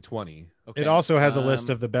of is it? 2020. Okay. It also has a list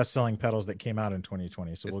Um, of the best-selling pedals that came out in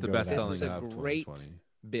 2020. So It's we'll the go to best that selling This is a of great 2020.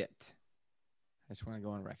 bit. I just want to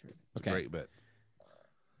go on record. It's Okay. a great bit.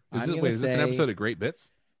 I'm gonna Is this an say- episode of Great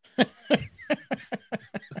Bits?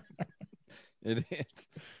 It is.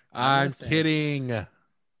 I'm gonna say- kidding.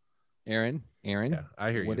 Aaron, Yeah,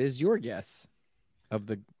 I hear what you. is your guess of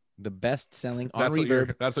the best selling on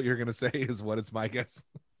Reverb? That's what you're gonna say is what it's my guess.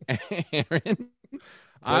 Aaron,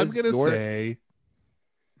 I'm is gonna your- say.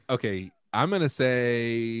 Okay, I'm gonna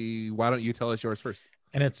say. Why don't you tell us yours first?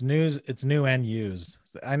 And it's new and used.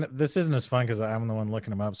 This isn't as fun because I'm the one looking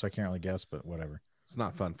them up, so I can't really guess, but whatever. It's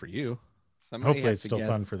not fun for you. somebody Hopefully has it's to still guess.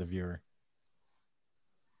 fun for the viewer.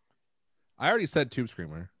 I already said Tube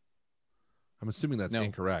Screamer. I'm assuming that's No.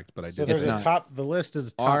 incorrect, but I So did. there's say a it. top. The list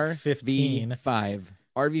is top 15. RV5.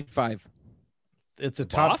 RV5. It's a The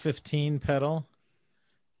top boss? 15 pedal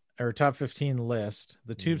or top 15 list.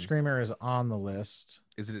 The Tube Mhm. Screamer is on the list.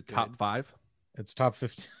 Is it a top Good. 5? It's top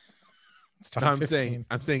 15. It's top No, I'm 15.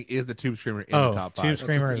 saying, is the Tube Screamer in Oh, the top 5? Tube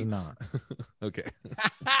Screamer is not. Okay.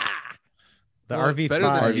 The Well, it's better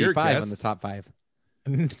than RV5 your RV5 guess. on the top 5.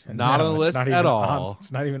 Not on the it's list not at even all.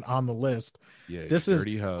 it's not even on the list. Yeah, This is-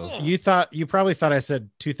 dirty hoe. You probably thought I said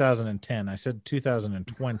 2010. I said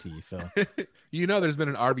 2020, Phil. You know, there's been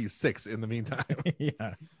an RV6 in the meantime, Yeah.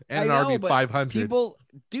 and an I know, RV but 500.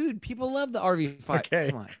 People love the RV5. Okay.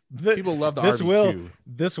 Come on. People love the this RV2.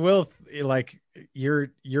 This will like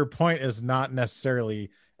your point is not necessarily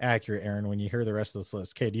accurate, Aaron, when you hear the rest of this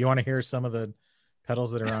list. Okay, do you want to hear some of the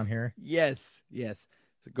pedals that are on here? Yes.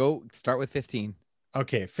 So go start with 15.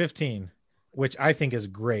 Okay, 15, which I think is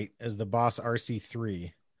great, is the Boss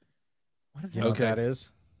RC3. What is You that? know what Okay. that is?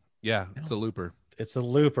 Yeah, it's a looper. It's a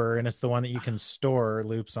looper, and it's the one that you can store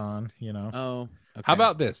loops on, you know. Oh, okay. How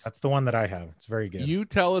about this? That's the one that I have. It's very good. You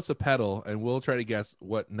tell us a pedal, and we'll try to guess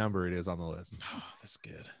what number it is on the list. Oh, that's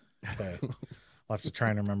good. Okay. I'll have to try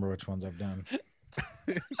and remember which ones I've done.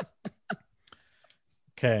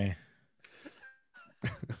 Okay.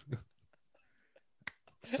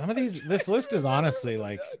 Some of these, this list is honestly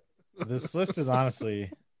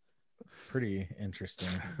pretty interesting.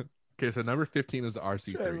 Okay, so number 15 is the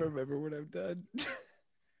RC3. remember what I've done.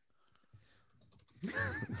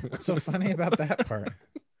 What's so funny about that part?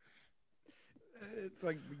 It's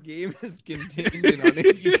like the game is contingent on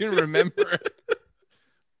if you can remember.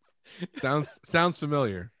 Sounds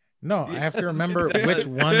familiar. No, I have to Yes, remember it which does.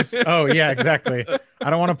 ones. Oh, yeah, exactly. I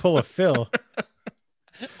don't want to pull a Phil.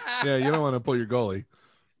 Yeah, you don't want to pull your goalie.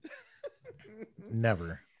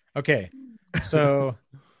 Never. Okay. So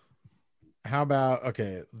how about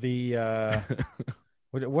the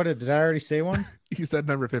what did I already say one? You said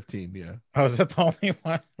number 15. Yeah. Oh, is that the only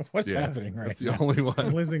one? What's Yeah, happening right That's the now? only I'm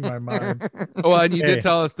one. losing my mind. Oh, and you Okay. did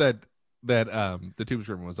tell us that the Tube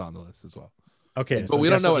Screamer was on the list as well. Okay, But we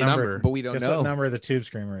don't guess know what number. But we don't Guess know. what number the Tube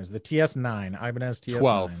Screamer is? The TS9. Ibanez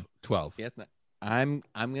TS9. 12. Yes, I'm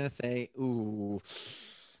gonna say ooh.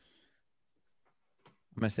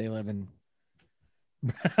 I'm gonna say 11.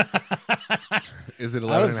 Is it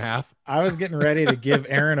 11 and a half? I was getting ready to give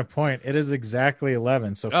Aaron a point. It is exactly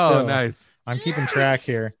 11. So Oh, Phil, nice. I'm keeping track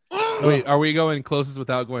here. Wait, are we going closest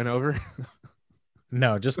without going over?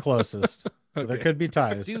 No, just closest. So there Okay. could be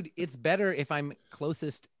ties. Dude, it's better if I'm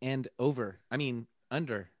closest and over. I mean,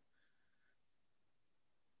 under.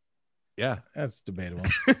 Yeah. That's debatable.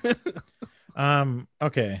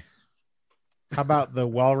 Okay. How about the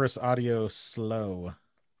Walrus Audio Slow?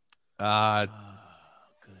 Good.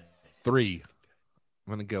 3.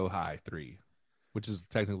 I'm gonna go high 3, which is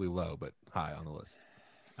technically low, but high on the list.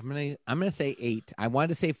 I'm gonna say 8. I wanted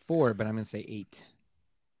to say 4, but I'm gonna say 8.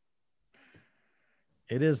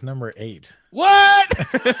 It is number 8. What?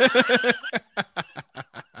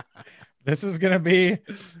 This is gonna be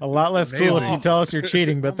a lot less cool if Amazing. you tell us you're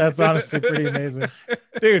cheating, but Oh my that's honestly pretty amazing,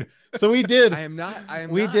 dude. So we did. I am not. I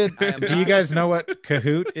am. We not, did. I am Do you not- guys know what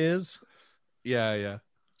Kahoot is? Yeah.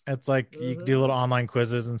 It's like you can do little online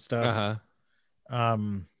quizzes and stuff. Uh-huh.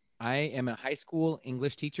 I am a high school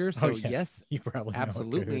English teacher, so yeah. yes, You probably know what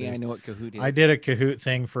absolutely, Kahoot I is. know what Kahoot is. I did a Kahoot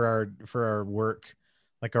thing for our work,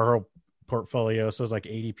 like our whole portfolio. So it was like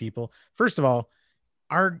 80 people. First of all,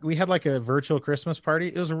 we had like a virtual Christmas party.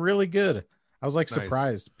 It was really good. I was like Nice.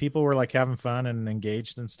 surprised. People were like having fun and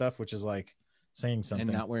engaged and stuff, which is like saying something.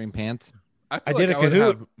 and not wearing pants. I I feel did like a I would Kahoot.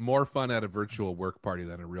 have more fun at a virtual work party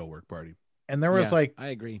than a real work party. And there was Yeah, like I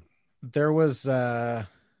agree. there was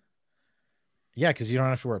yeah, because you don't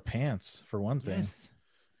have to wear pants for one thing. Yes.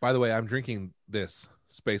 By the way, I'm drinking this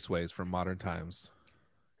Spaceways from Modern Times.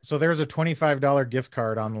 So there's a $25 gift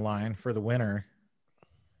card on the line for the winner.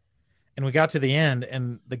 And we got to the end,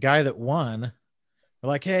 and the guy that won, we're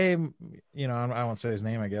like, hey, you know, I won't say his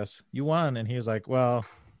name, I guess. You won. And he was like, well,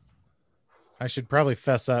 I should probably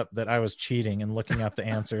fess up that I was cheating and looking up the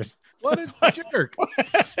answers. What a jerk.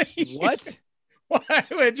 What? Why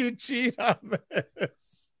would you cheat on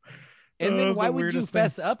this? And That then was why the would you weirdest thing.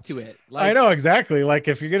 fess up to it? I know exactly. Like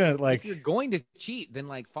if you're gonna If like, you're going to cheat, then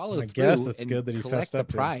like follow I through. guess it's and good that he collect fessed up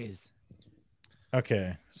the to it. prize.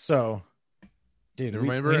 okay, so, dude,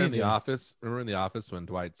 Remember we in need the to- office? Remember in the office when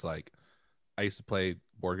Dwight's like, I used to play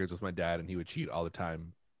board games with my dad, and he would cheat all the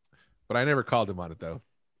time, but I never called him on it though.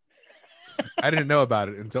 I didn't know about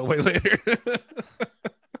it until way later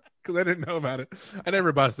because I didn't know about it. I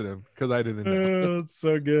never busted him because I didn't know. Oh, it's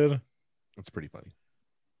so good. It's pretty funny.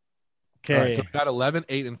 Okay, All right, so we got 11,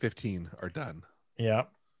 8, and 15 are done. yeah.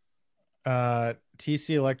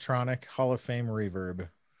 TC Electronic Hall of Fame Reverb.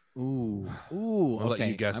 Ooh. I'll let Okay.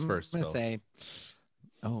 you guess I'm first, gonna Phil. say.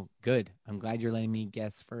 Oh, good. I'm glad you're letting me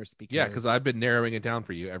guess first because Yeah, because I've been narrowing it down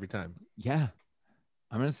for you every time. Yeah.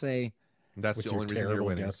 I'm gonna say. That's With the your only reason you're terrible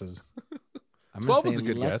winning. guesses. I'm 12 gonna is say a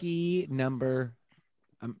good guess. lucky number.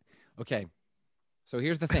 Okay. So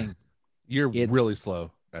here's the thing. You're It's- really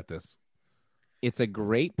slow at this. It's a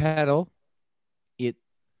great pedal. It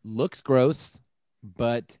looks gross,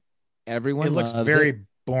 but everyone It looks loves very it.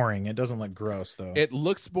 boring. It doesn't look gross though. It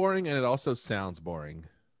looks boring and it also sounds boring.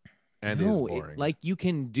 And is No, boring. like you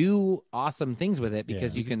can do awesome things with it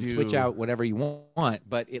because Yeah. you can You can switch do- out whatever you want,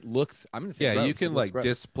 but it looks. I'm gonna say yeah, gross. you It can looks like gross.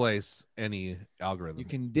 displace any algorithm. You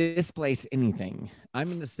can displace anything. I'm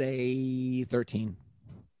gonna say 13.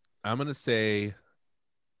 I'm gonna say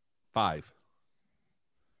 5.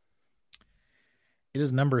 It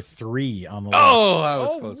is number 3 on the list. Oh, I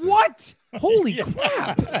was closer. what? Holy Yeah.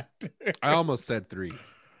 crap! I almost said 3,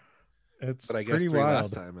 It's but I guessed pretty 3 wild.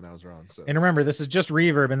 last time and I was wrong. So And remember, this is just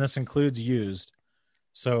reverb, and this includes used.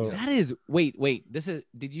 So That is. Wait. This is.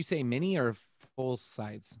 Did you say mini or full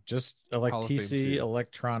size? just like Hall of Fame TC too.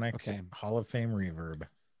 Electronic Okay. Hall of Fame reverb.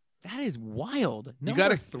 That is wild. Number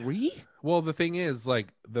gotta- 3. well, the thing is,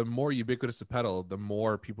 like, the more ubiquitous a pedal, the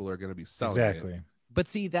more people are going to be selling it. Exactly. But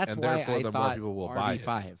see, that's And why therefore, I the more thought people will buy it.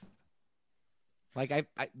 RV5. Like I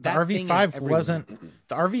The that thing is RV5 everywhere. wasn't.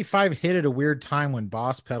 The RV5 hit at a weird time when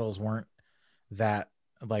Boss pedals weren't that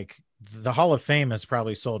like the Hall of Fame has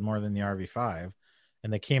probably sold more than the RV5,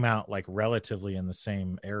 and they came out like relatively in the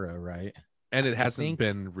same era, right? And it hasn't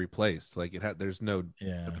been replaced. Like there's no,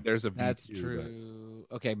 yeah, there's a V2, that's true.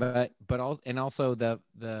 But... Okay, but also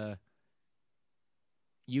the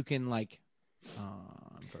you can like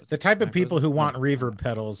the type of people who want reverb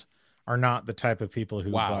pedals are not the type of people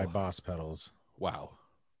who buy Boss pedals. Wow.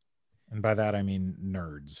 And by that I mean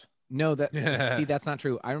nerds. No, see, that's not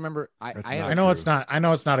true. I remember I know it's not. I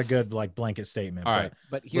know it's not a good like blanket statement. All right,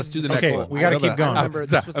 but let's do the next one. We got to keep going. I remember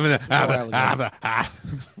this was a while ago.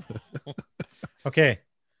 Okay.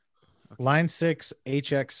 Line 6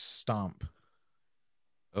 HX Stomp.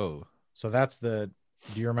 Oh. So that's do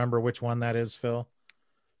you remember which one that is, Phil?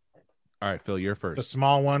 All right, Phil, you're first. The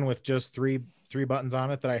small one with just three buttons on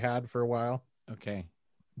it that I had for a while. Okay.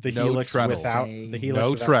 The Helix without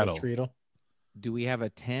the treadle. Do we have a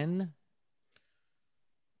 10?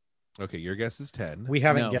 Okay, your guess is 10. We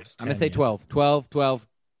haven't guessed 10 I'm going to say 12. 12.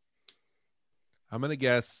 I'm going to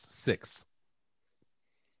guess 6.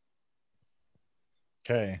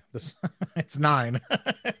 Okay. It's 9.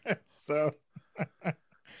 So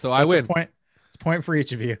I win. It's a point for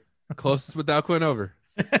each of you. Closest without going over.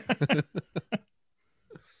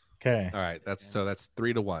 Okay. All right, that's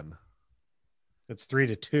 3-1. It's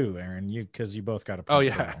 3-2, Aaron. Because you both got a point. Oh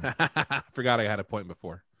yeah, forgot I had a point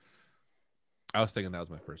before. I was thinking that was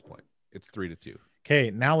my first point. It's 3-2.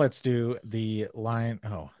 Okay, now let's do the line.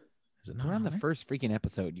 Oh, is it not? We're on the first freaking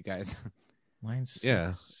episode, you guys. Line 6.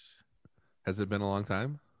 Yeah. Has it been a long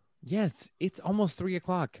time? Yes, it's almost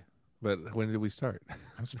 3:00. But when did we start?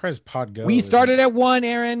 I'm surprised Pod Go. We started at 1,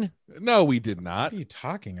 Aaron. No, we did not. What are you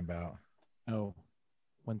talking about? Oh,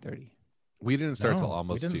 1:30. We didn't start till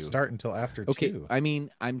almost 2. We didn't start until after 2. Okay, I mean,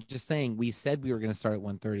 I'm just saying we said we were going to start at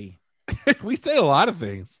 1:30. We say a lot of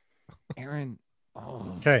things. Aaron.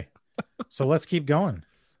 Oh. Okay. So let's keep going.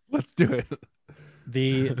 Let's do it.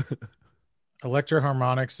 The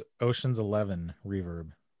Electro-Harmonix Ocean's 11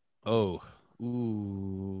 reverb. Oh.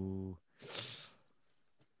 Ooh.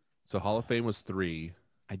 So Hall of Fame was 3.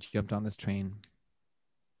 I jumped on this train.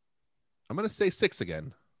 I'm going to say 6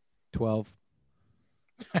 again. 12.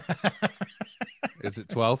 Is it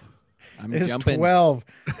 12? I'm It's jumping. 12.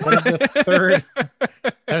 That is the third.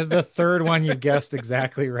 That is the third one you guessed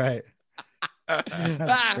exactly right.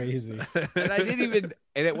 That's crazy. And I didn't even,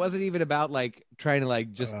 and it wasn't even about like trying to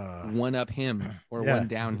like just one up him or one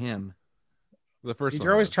down him. The first one.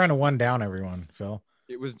 You're always trying to one down everyone, Phil.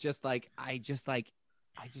 It was just like I just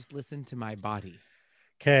listened to my body.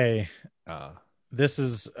 Okay. This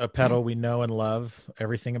is a pedal we know and love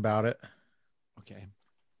everything about it. Okay.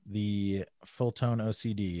 The Full Tone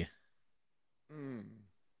OCD.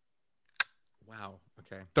 Wow.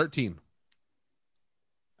 Okay. 13.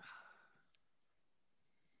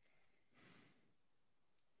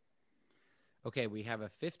 Okay, we have a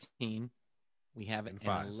 15. We have an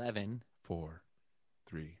 11. 4,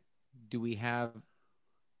 3. Do we have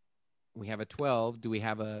a 12? Do we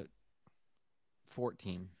have a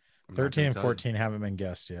 14? 13 and 14 haven't been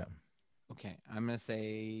guessed yet. Okay, I'm going to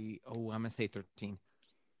say 13.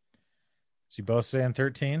 So you both saying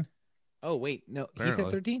 13? Oh, wait. No, Apparently. he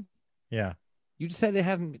said 13? Yeah. You just said it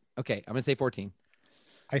hasn't been. Okay, I'm going to say 14.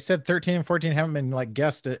 I said 13 and 14 haven't been like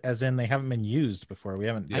guessed as in they haven't been used before. We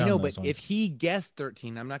haven't done I know, those but ones. if he guessed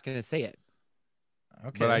 13, I'm not going to say it.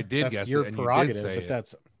 Okay. But I did that's guess your it, and you did prerogative, say but it.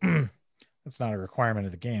 that's not a requirement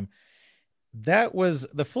of the game. That was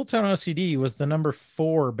the Full Tone OCD was the number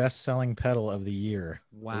 4 best-selling pedal of the year.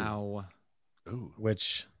 Wow. Ooh.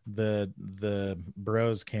 Which the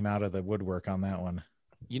bros came out of the woodwork on that one.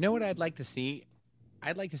 You know what I'd like to see?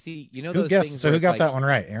 I'd like to see, Who those guessed? things. So where who it's got like, that one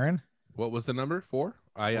right, Aaron? What was the number? 4?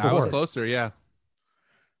 I 4. was closer, yeah.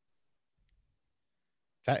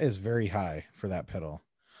 That is very high for that pedal.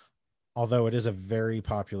 Although it is a very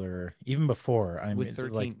popular, even before. I mean, with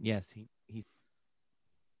 13, like, yes, he's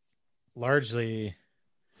largely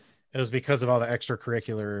it was because of all the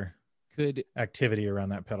extracurricular could activity around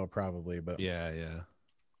that pedal, probably. But Yeah.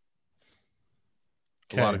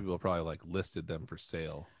 Okay. A lot of people probably like listed them for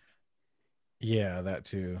sale. Yeah, that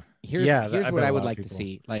too. here's bet what a I lot would of like to people-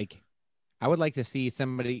 see. Like, I would like to see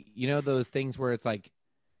somebody, those things where it's like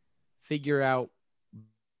figure out.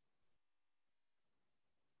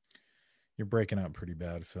 You're breaking up pretty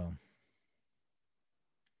bad, Phil.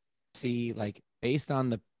 See, like, based on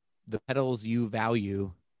the pedals you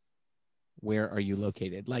value, where are you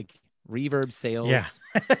located? Like reverb sales. Yeah.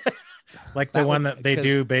 Like the That one would- that they 'cause-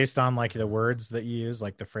 do based on like the words that you use,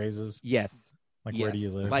 like the phrases. Yes. Like where do you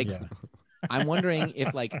Yes. live? Like- yeah. I'm wondering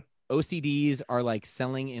if like OCDs are like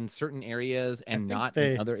selling in certain areas and not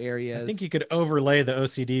in other areas. I think you could overlay the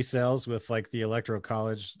OCD cells with like the electoral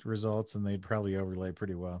college results, and they'd probably overlay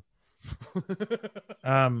pretty well.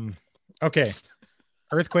 Okay.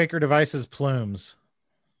 Earthquaker devices plumes.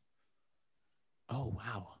 Oh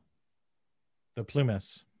wow. The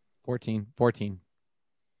plumas. 14.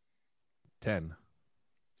 10.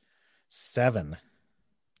 7.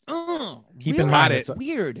 Oh, Keep really? in mind, It's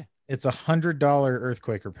weird. It's $100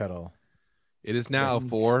 Earthquaker pedal. It is now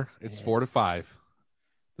 4. It's 4-5.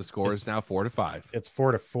 The score is now 4-5. It's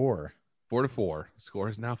 4-4. 4-4. The score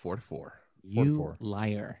is now 4-4. You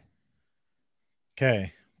liar.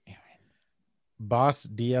 Okay. Boss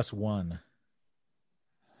DS1.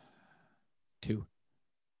 2.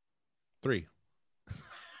 3.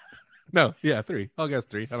 No, yeah, 3. I'll guess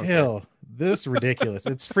 3. I don't Phil, this is ridiculous.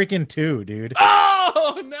 It's freaking 2, dude.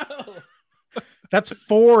 Oh no! That's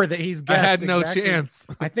 4 that he's guessed. I had no exactly. chance.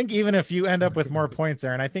 I think even if you end up with more points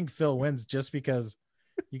there, and I think Phil wins just because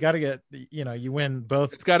you got to get, you win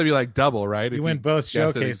both. It's got to be like double, right? You win both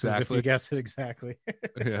showcases if exactly. you guess it exactly.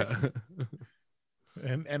 Yeah.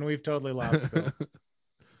 and we've totally lost Phil.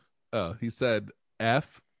 Oh, he said the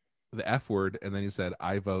F word, and then he said,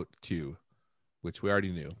 I vote 2, which we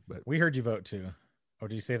already knew. But we heard you vote 2. Oh,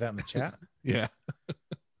 did you say that in the chat? Yeah.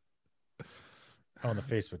 Oh, in the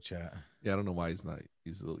Facebook chat. Yeah, I don't know why he's a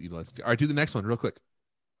little utilized. All right, do the next one real quick.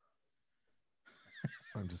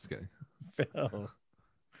 I'm just kidding. Phil.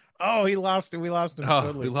 Oh, he lost it. We lost him. Oh,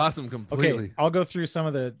 totally. we lost him completely. Okay, I'll go through some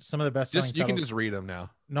of the best. You can just read them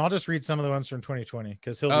now. No, I'll just read some of the ones from 2020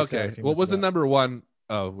 because he'll be sad if he What was the misses out. number 1?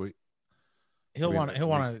 Oh, wait. He'll want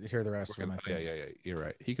to hear the rest of them. Yeah. You're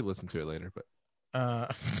right. He could listen to it later, but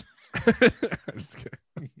just kidding.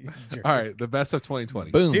 All right, the best of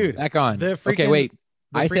 2020. Boom, dude. Back on. Okay, wait.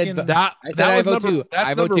 I said I vote 2. That's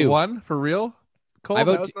I vote number 2. 1 for real. Cole, I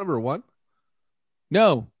vote that was number 1.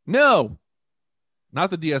 No. Not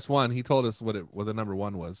the DS1. He told us what the number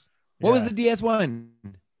 1 was. What was the DS1?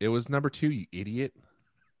 It was number 2. You idiot.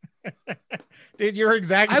 Dude, you're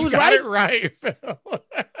exactly. I was got right. it right, Phil.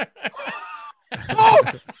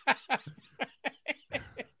 Oh!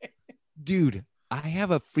 Dude, I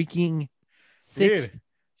have a freaking sixth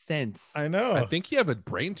sense. I know. I think you have a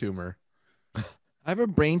brain tumor. I have a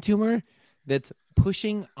brain tumor that's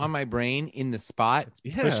pushing on my brain in the spot.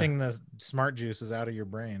 Pushing the smart juices out of your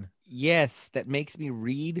brain. Yes, that makes me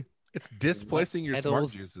read. It's displacing your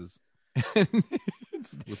smart juices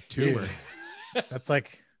with tumor. Dude, that's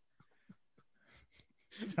like.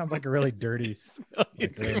 It sounds like a really dirty. Like,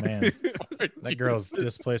 oh, man, that girl's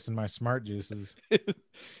displacing my smart juices.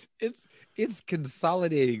 It's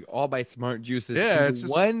consolidating all my smart juices. Yeah, it's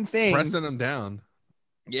just one thing, pressing them down.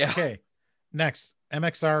 Yeah. Okay. Next,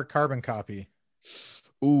 MXR carbon copy.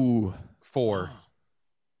 Ooh, 4.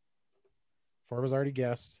 4 was already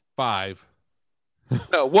guessed. 5.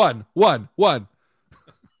 No, 1.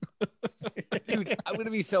 Dude, I'm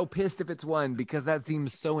gonna be so pissed if it's 1 because that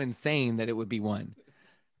seems so insane that it would be 1.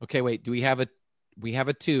 Okay, wait. Do we have a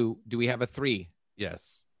 2? Do we have a 3?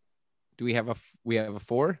 Yes. Do we have a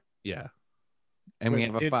 4? Yeah. And we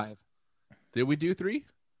have a 5. Did we do 3?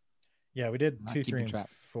 Yeah, we did Not 2, 3, keeping and track.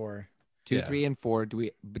 4. 2, 3, and 4. Do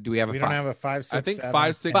we have a 5? We don't have a 5, 6, I think 7.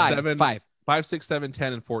 5, 6, 7, 5. 5, 6, 7,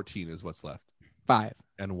 10, and 14 is what's left. 5.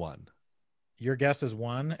 And 1. Your guess is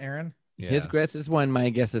 1, Aaron? Yeah. His guess is 1. My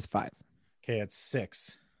guess is 5. Okay, it's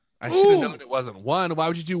 6. I should have known it wasn't 1. Why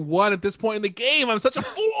would you do 1 at this point in the game? I'm such a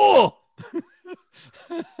fool.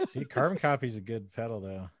 Dude, carbon copy is a good pedal,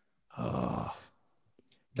 though. Oh.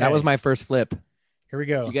 That was my first flip. Here we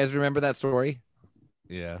go. Do you guys remember that story?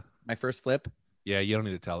 Yeah. My first flip? Yeah, you don't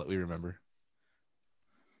need to tell it. We remember.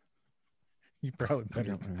 You probably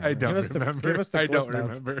better. I don't remember. Give us the I don't Cliff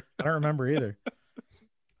Notes. remember. I don't remember either.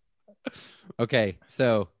 Okay,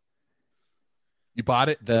 so You bought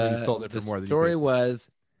it? Or you the sold it for more than story you paid? was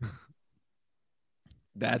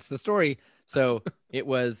that's the story. So it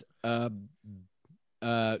was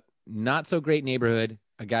not so great neighborhood.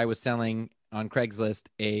 A guy was selling on Craigslist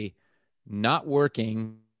a not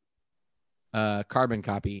working carbon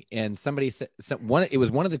copy, and somebody said it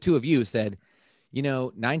was one of the two of you said,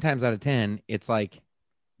 9 times out of 10 it's like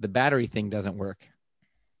the battery thing doesn't work.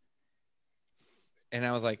 And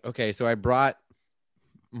I was like, okay, so I brought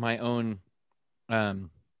my own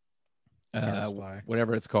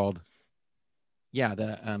whatever it's called.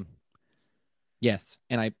 Yeah, yes.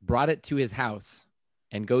 And I brought it to his house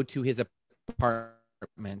and go to his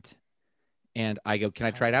apartment. And I go, can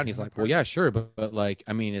I try it out? And he's like, well, yeah, sure. But like,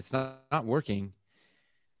 I mean, it's not working.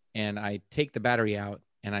 And I take the battery out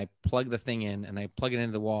and I plug the thing in and I plug it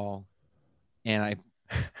into the wall. And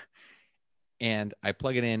and I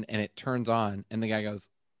plug it in, and it turns on, and the guy goes,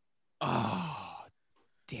 "Oh,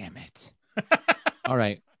 damn it! All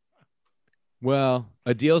right, well,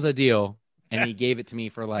 a deal's a deal," and he gave it to me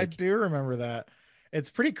for I like do remember that. It's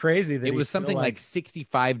pretty crazy that it he's was still, something like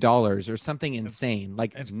 $65 or something insane,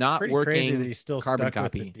 like it's not pretty crazy that working he's still carbon stuck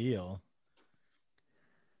with copy. the deal.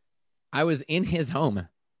 I was in his home.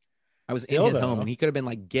 I was Still, in his home, though. and he could have been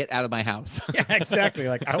like, "Get out of my house." Yeah, exactly.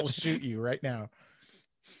 Like, I will shoot you right now.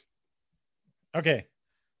 Okay.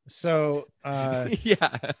 So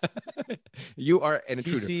yeah, you are an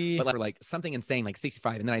intruder, TC, but like something insane, like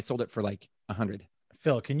 65, and then I sold it for like 100.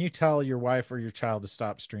 Phil, can you tell your wife or your child to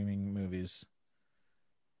stop streaming movies?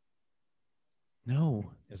 No,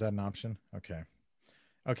 Is that an option? Okay.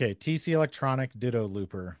 TC Electronic Ditto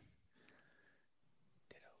Looper.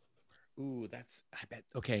 ooh, that's I bet.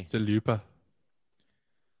 Okay, The Lupa.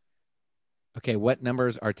 okay. What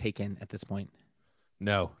numbers are taken at this point?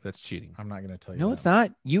 No, that's cheating. I'm not going to tell you. No, that. it's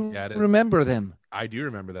not. You Yeah, it is. remember them. I do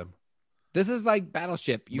remember them. This is like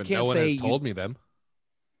Battleship. You But can't no one say has told me them.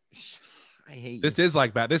 I hate This you. is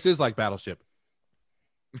like Battleship.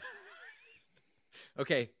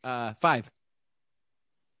 Okay, 5.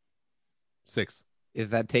 6. Is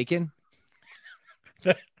that taken?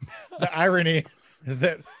 The irony is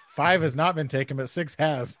that 5 has not been taken, but 6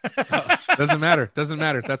 has. Doesn't matter. Doesn't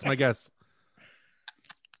matter. That's my guess.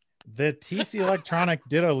 The TC Electronic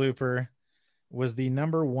Ditto Looper was the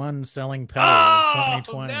 #1 selling pedal of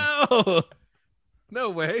 2020. No. No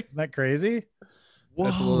way. Isn't that crazy?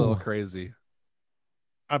 That's a little crazy.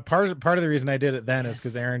 Part of the reason I did it then is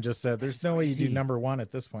because Yes. Aaron just said there's no way you do crazy. #1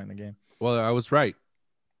 at this point in the game. Well, I was right.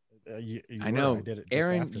 You I were. know. I did it just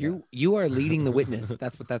Aaron, after you are leading the witness.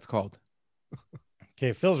 That's what that's called. that.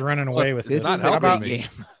 Okay, Phil's running away with It's this. not is How helping about, me.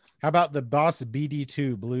 game. how about the Boss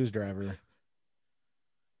BD2 Blues Driver?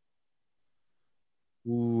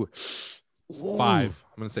 Ooh. 5.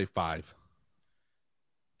 I'm going to say 5.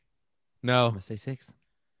 I'm No, gonna say 6.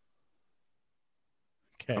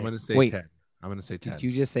 Okay, I'm going to say Wait. 10. I'm going to say 10. Did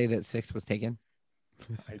you just say that 6 was taken?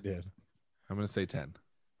 I did. I'm going to say 10.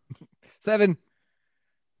 7.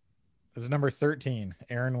 This is number 13.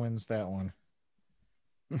 Aaron wins that one.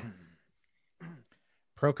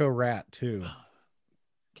 Proco Rat 2.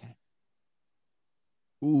 Okay.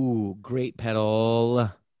 Ooh, great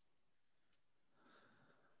pedal.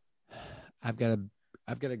 I've got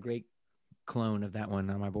a great clone of that one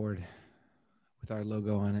on my board with our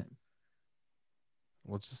logo on it.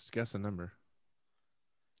 Let's just guess a number.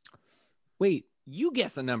 Wait, you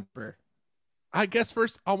guess a number. I guess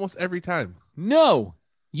first almost every time. No,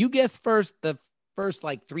 you guess first the first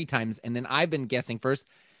like 3 times, and then I've been guessing first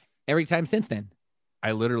every time since then.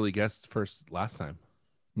 I literally guessed first last time.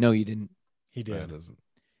 No, you didn't. He That did. doesn't.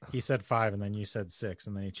 He said 5, and then you said 6,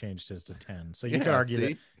 and then he changed his to 10. So you Yeah, could argue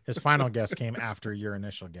see? that his final guess came after your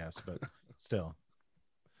initial guess, but still.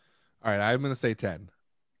 All right, I'm going to say 10.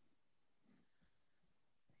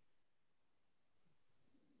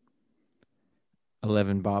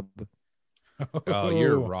 $11, Bob. Oh,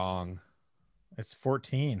 you're wrong. It's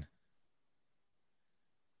 14.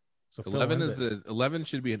 So Phil 11 wins is it. 11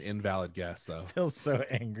 should be an invalid guess though. Phil's so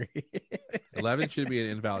angry. 11 should be an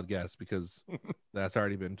invalid guess because that's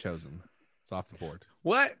already been chosen. It's off the board.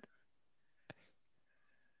 What?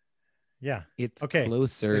 Yeah. It's Okay,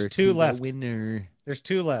 closer there's 2 to left. the winner. There's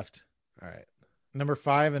 2 left. All right. Number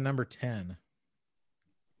 5 and number 10.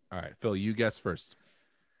 All right, Phil, you guess first.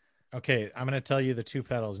 Okay, I'm going to tell you the 2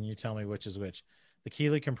 pedals, and you tell me which is which. The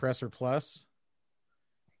Keeley Compressor Plus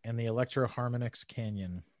and the Electro Harmonix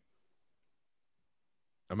Canyon.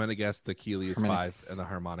 I'm going to guess the Keeley is 5 Harmonix. and the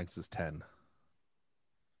Harmonix is 10.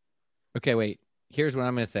 Okay, wait. Here's what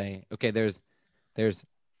I'm gonna say. Okay, there's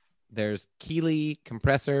Keeley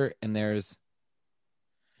compressor, and there's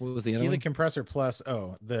what was the other Keeley one? Compressor Plus.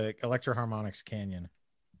 Oh, the Electro Harmonix Canyon.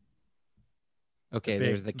 Okay, the big-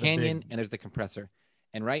 there's the the canyon big- and there's the compressor.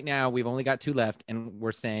 And right now we've only got 2 left, and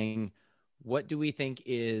we're saying, what do we think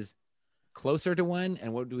is closer to 1,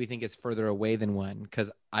 and what do we think is further away than 1?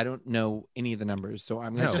 Because I don't know any of the numbers, so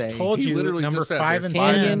I'm I gonna just say told He you literally number just said 5 there's and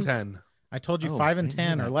 5 10. and 10. I told you Oh, 5 I and didn't hear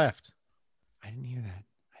 10 are that. left. I didn't hear that.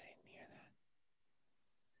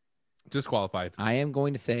 Disqualified. I am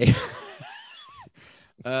going to say,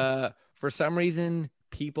 for some reason,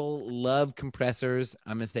 people love compressors.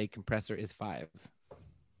 I'm gonna say compressor is 5.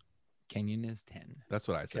 Canyon is 10. That's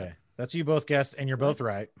what I said. Okay, that's you both guessed, and you're both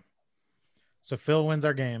right. So Phil wins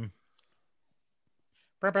our game.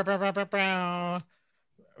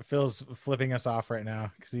 Phil's flipping us off right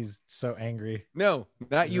now because he's so angry. No,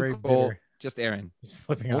 not He's you, very Cole. bitter. Just Aaron. He's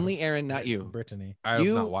flipping Only off Aaron, not you. Brittany. I'm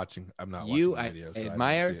You- not watching. I'm not You, watching I the video. So I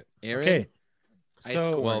admire didn't see it. Aaron. Okay. I So-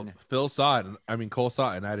 scorn. Well, Phil saw it. I mean, Cole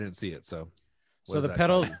saw it, and I didn't see it. So, what So does the that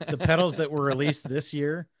pedals, tell you? the pedals that were released this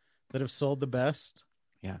year that have sold the best.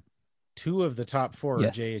 Yeah. 2 of the top 4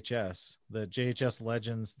 Yes. are JHS. The JHS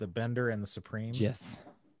Legends, the Bender, and the Supreme. Yes.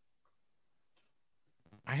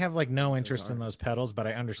 I have like no interest are in those pedals, but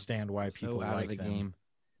I understand why people So out like of the them. game.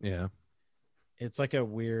 Yeah. It's like a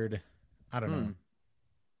weird, I don't know. Hmm.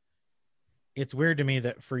 It's weird to me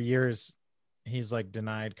that for years he's like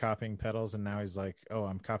denied copying pedals, and now he's like, oh,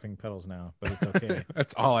 I'm copying pedals now, but it's okay.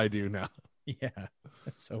 That's all I do now. Yeah,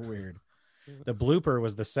 that's so weird. The Blooper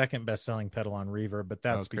was the second best-selling pedal on Reverb, but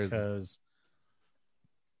that's crazy. because,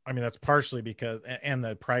 I mean, that's partially because, and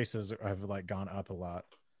the prices have like gone up a lot.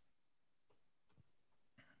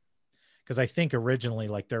 Because I think originally,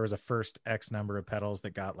 like, there was a first X number of pedals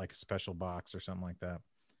that got like a special box or something like that.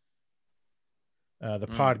 The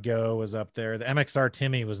Pod Go was up there. The MXR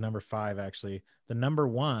Timmy was number 5, actually. The number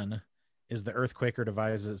 1 is the Earthquaker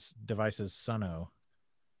Devices Suno.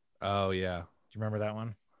 Oh yeah, Do you remember that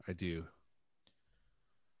one? I do.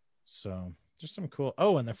 So there's some cool.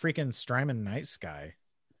 Oh, and the freaking Strymon Night Sky.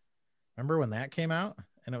 Remember when that came out?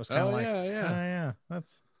 And it was kind of like, yeah. yeah,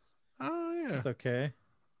 that's okay.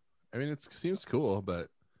 I mean, it seems cool, but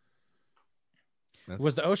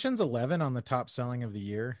Was the Ocean's 11 on the top selling of the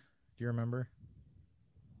year? Do you remember?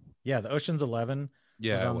 Yeah, the Ocean's 11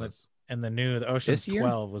 was on and the Ocean's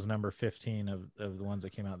 12 was number 15 of the ones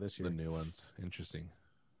that came out this year. The new ones, interesting.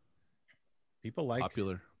 People like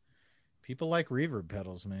Popular. People like reverb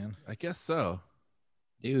pedals, man. I guess so.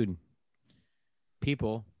 Dude.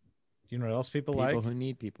 People. Do you know what else people People like? who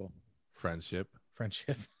need people. Friendship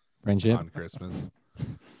Friendship. Friendship. on Christmas.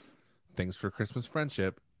 Things for Christmas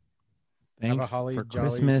friendship. Thanks Have a holly for jolly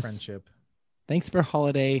Christmas. friendship. Thanks for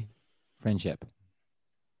holiday friendship.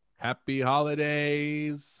 Happy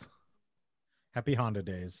holidays. Happy Honda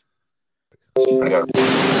days.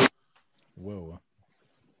 Whoa.